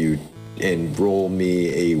front of you and roll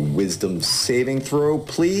me a wisdom saving throw,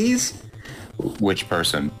 please. Which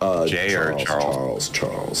person? Jay or Charles?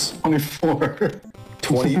 Charles. 24.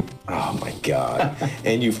 20. Oh my god.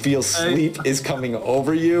 And you feel sleep is coming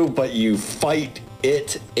over you, but you fight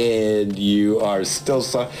it and you are still...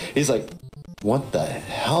 He's like, what the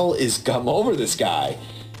hell is come over this guy?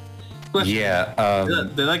 Yeah.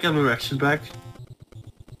 Did I get my reaction back?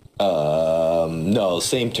 No,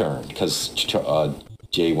 same turn, because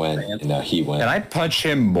Jay went and now he went. Can I punch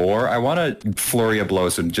him more? I want to flurry of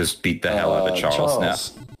blows and just beat the hell out of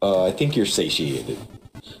Charles now. I think you're satiated.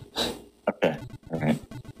 Okay, alright.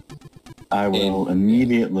 I will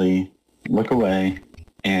immediately look away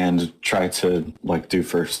and try to, do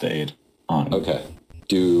first aid on him. Okay.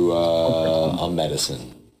 Do a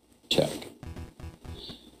medicine check.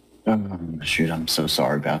 Shoot, I'm so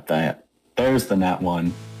sorry about that. There's the nat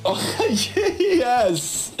 1. Oh,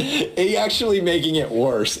 yes! He actually making it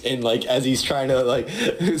worse, and as he's trying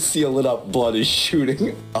to seal it up, blood is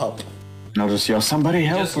shooting up. And I'll just yell, somebody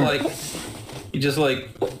help her. He just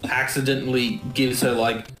accidentally gives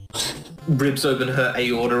her rips open her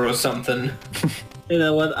aorta or something. You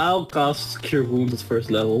know what? I'll cast Cure Wounds at first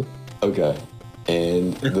level. Okay.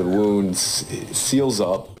 And the wound seals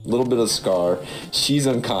up, a little bit of scar. She's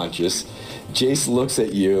unconscious. Jace looks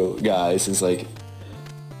at you guys and is like,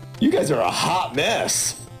 you guys are a hot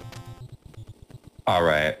mess. All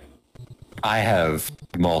right. I have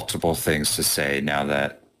multiple things to say now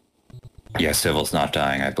that, Sybil's not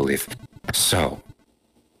dying, I believe. So,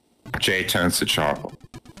 Jay turns to Charles.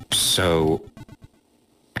 So,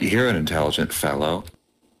 you're an intelligent fellow.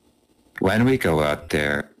 When we go out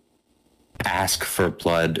there, ask for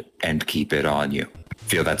blood and keep it on you. I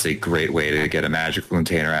feel that's a great way to get a magical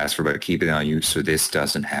container, ask for blood, keep it on you so this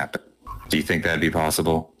doesn't happen. Do you think that'd be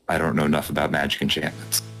possible? I don't know enough about magic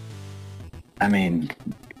enchantments. I mean,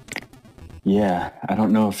 yeah, I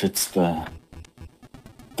don't know if it's the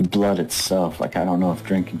blood itself. Like, I don't know if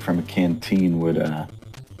drinking from a canteen would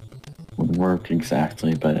work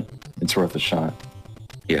exactly, but it's worth a shot.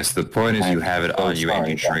 Yes, the point is you have it on you and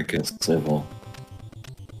you drink it. Civil.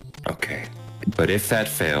 Okay, but if that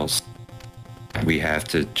fails, we have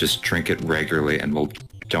to just drink it regularly, and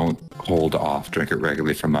don't hold off. Drink it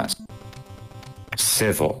regularly from us.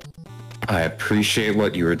 Civil, I appreciate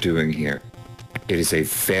what you are doing here. It is a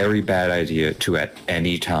very bad idea to at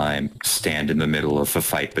any time stand in the middle of a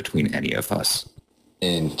fight between any of us.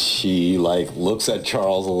 And she looks at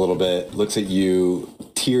Charles a little bit, looks at you,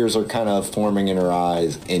 tears are kind of forming in her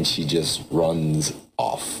eyes, and she just runs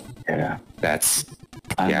off. Yeah.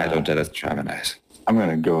 I don't do that. Traumatize. I'm going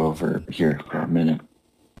to go over here for a minute.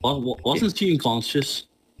 Well, wasn't she unconscious?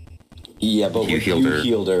 Yeah, but You when healed you her.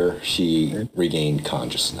 healed her, she regained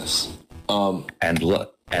consciousness.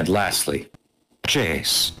 And lastly,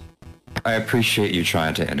 Jace, I appreciate you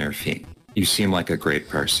trying to intervene. You seem like a great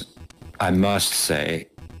person. I must say,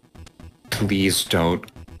 please don't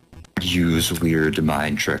use weird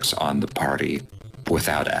mind tricks on the party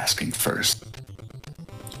without asking first.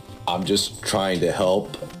 I'm just trying to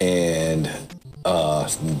help and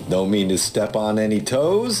don't mean to step on any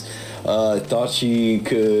toes. Thought she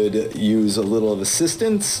could use a little of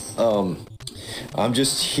assistance. I'm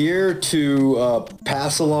just here to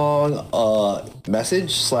pass along a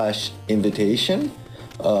message/invitation.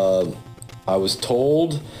 I was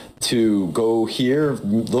told to go here,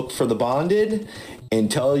 look for the bonded,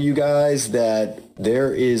 and tell you guys that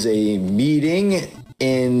there is a meeting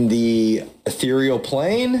in the ethereal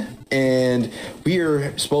plane, and we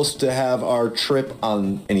are supposed to have our trip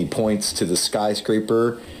on, and he points to the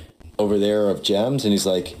skyscraper over there of gems, and he's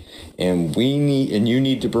like, and you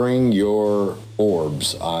need to bring your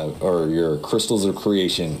orbs, or your crystals of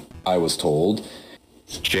creation, I was told.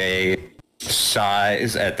 Jay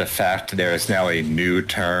sighs at the fact there is now a new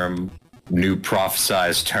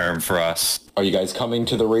prophesized term for us. Are you guys coming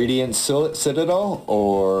to the Radiant Citadel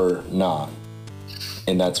or not?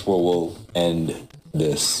 And that's where we'll end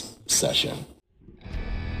this session.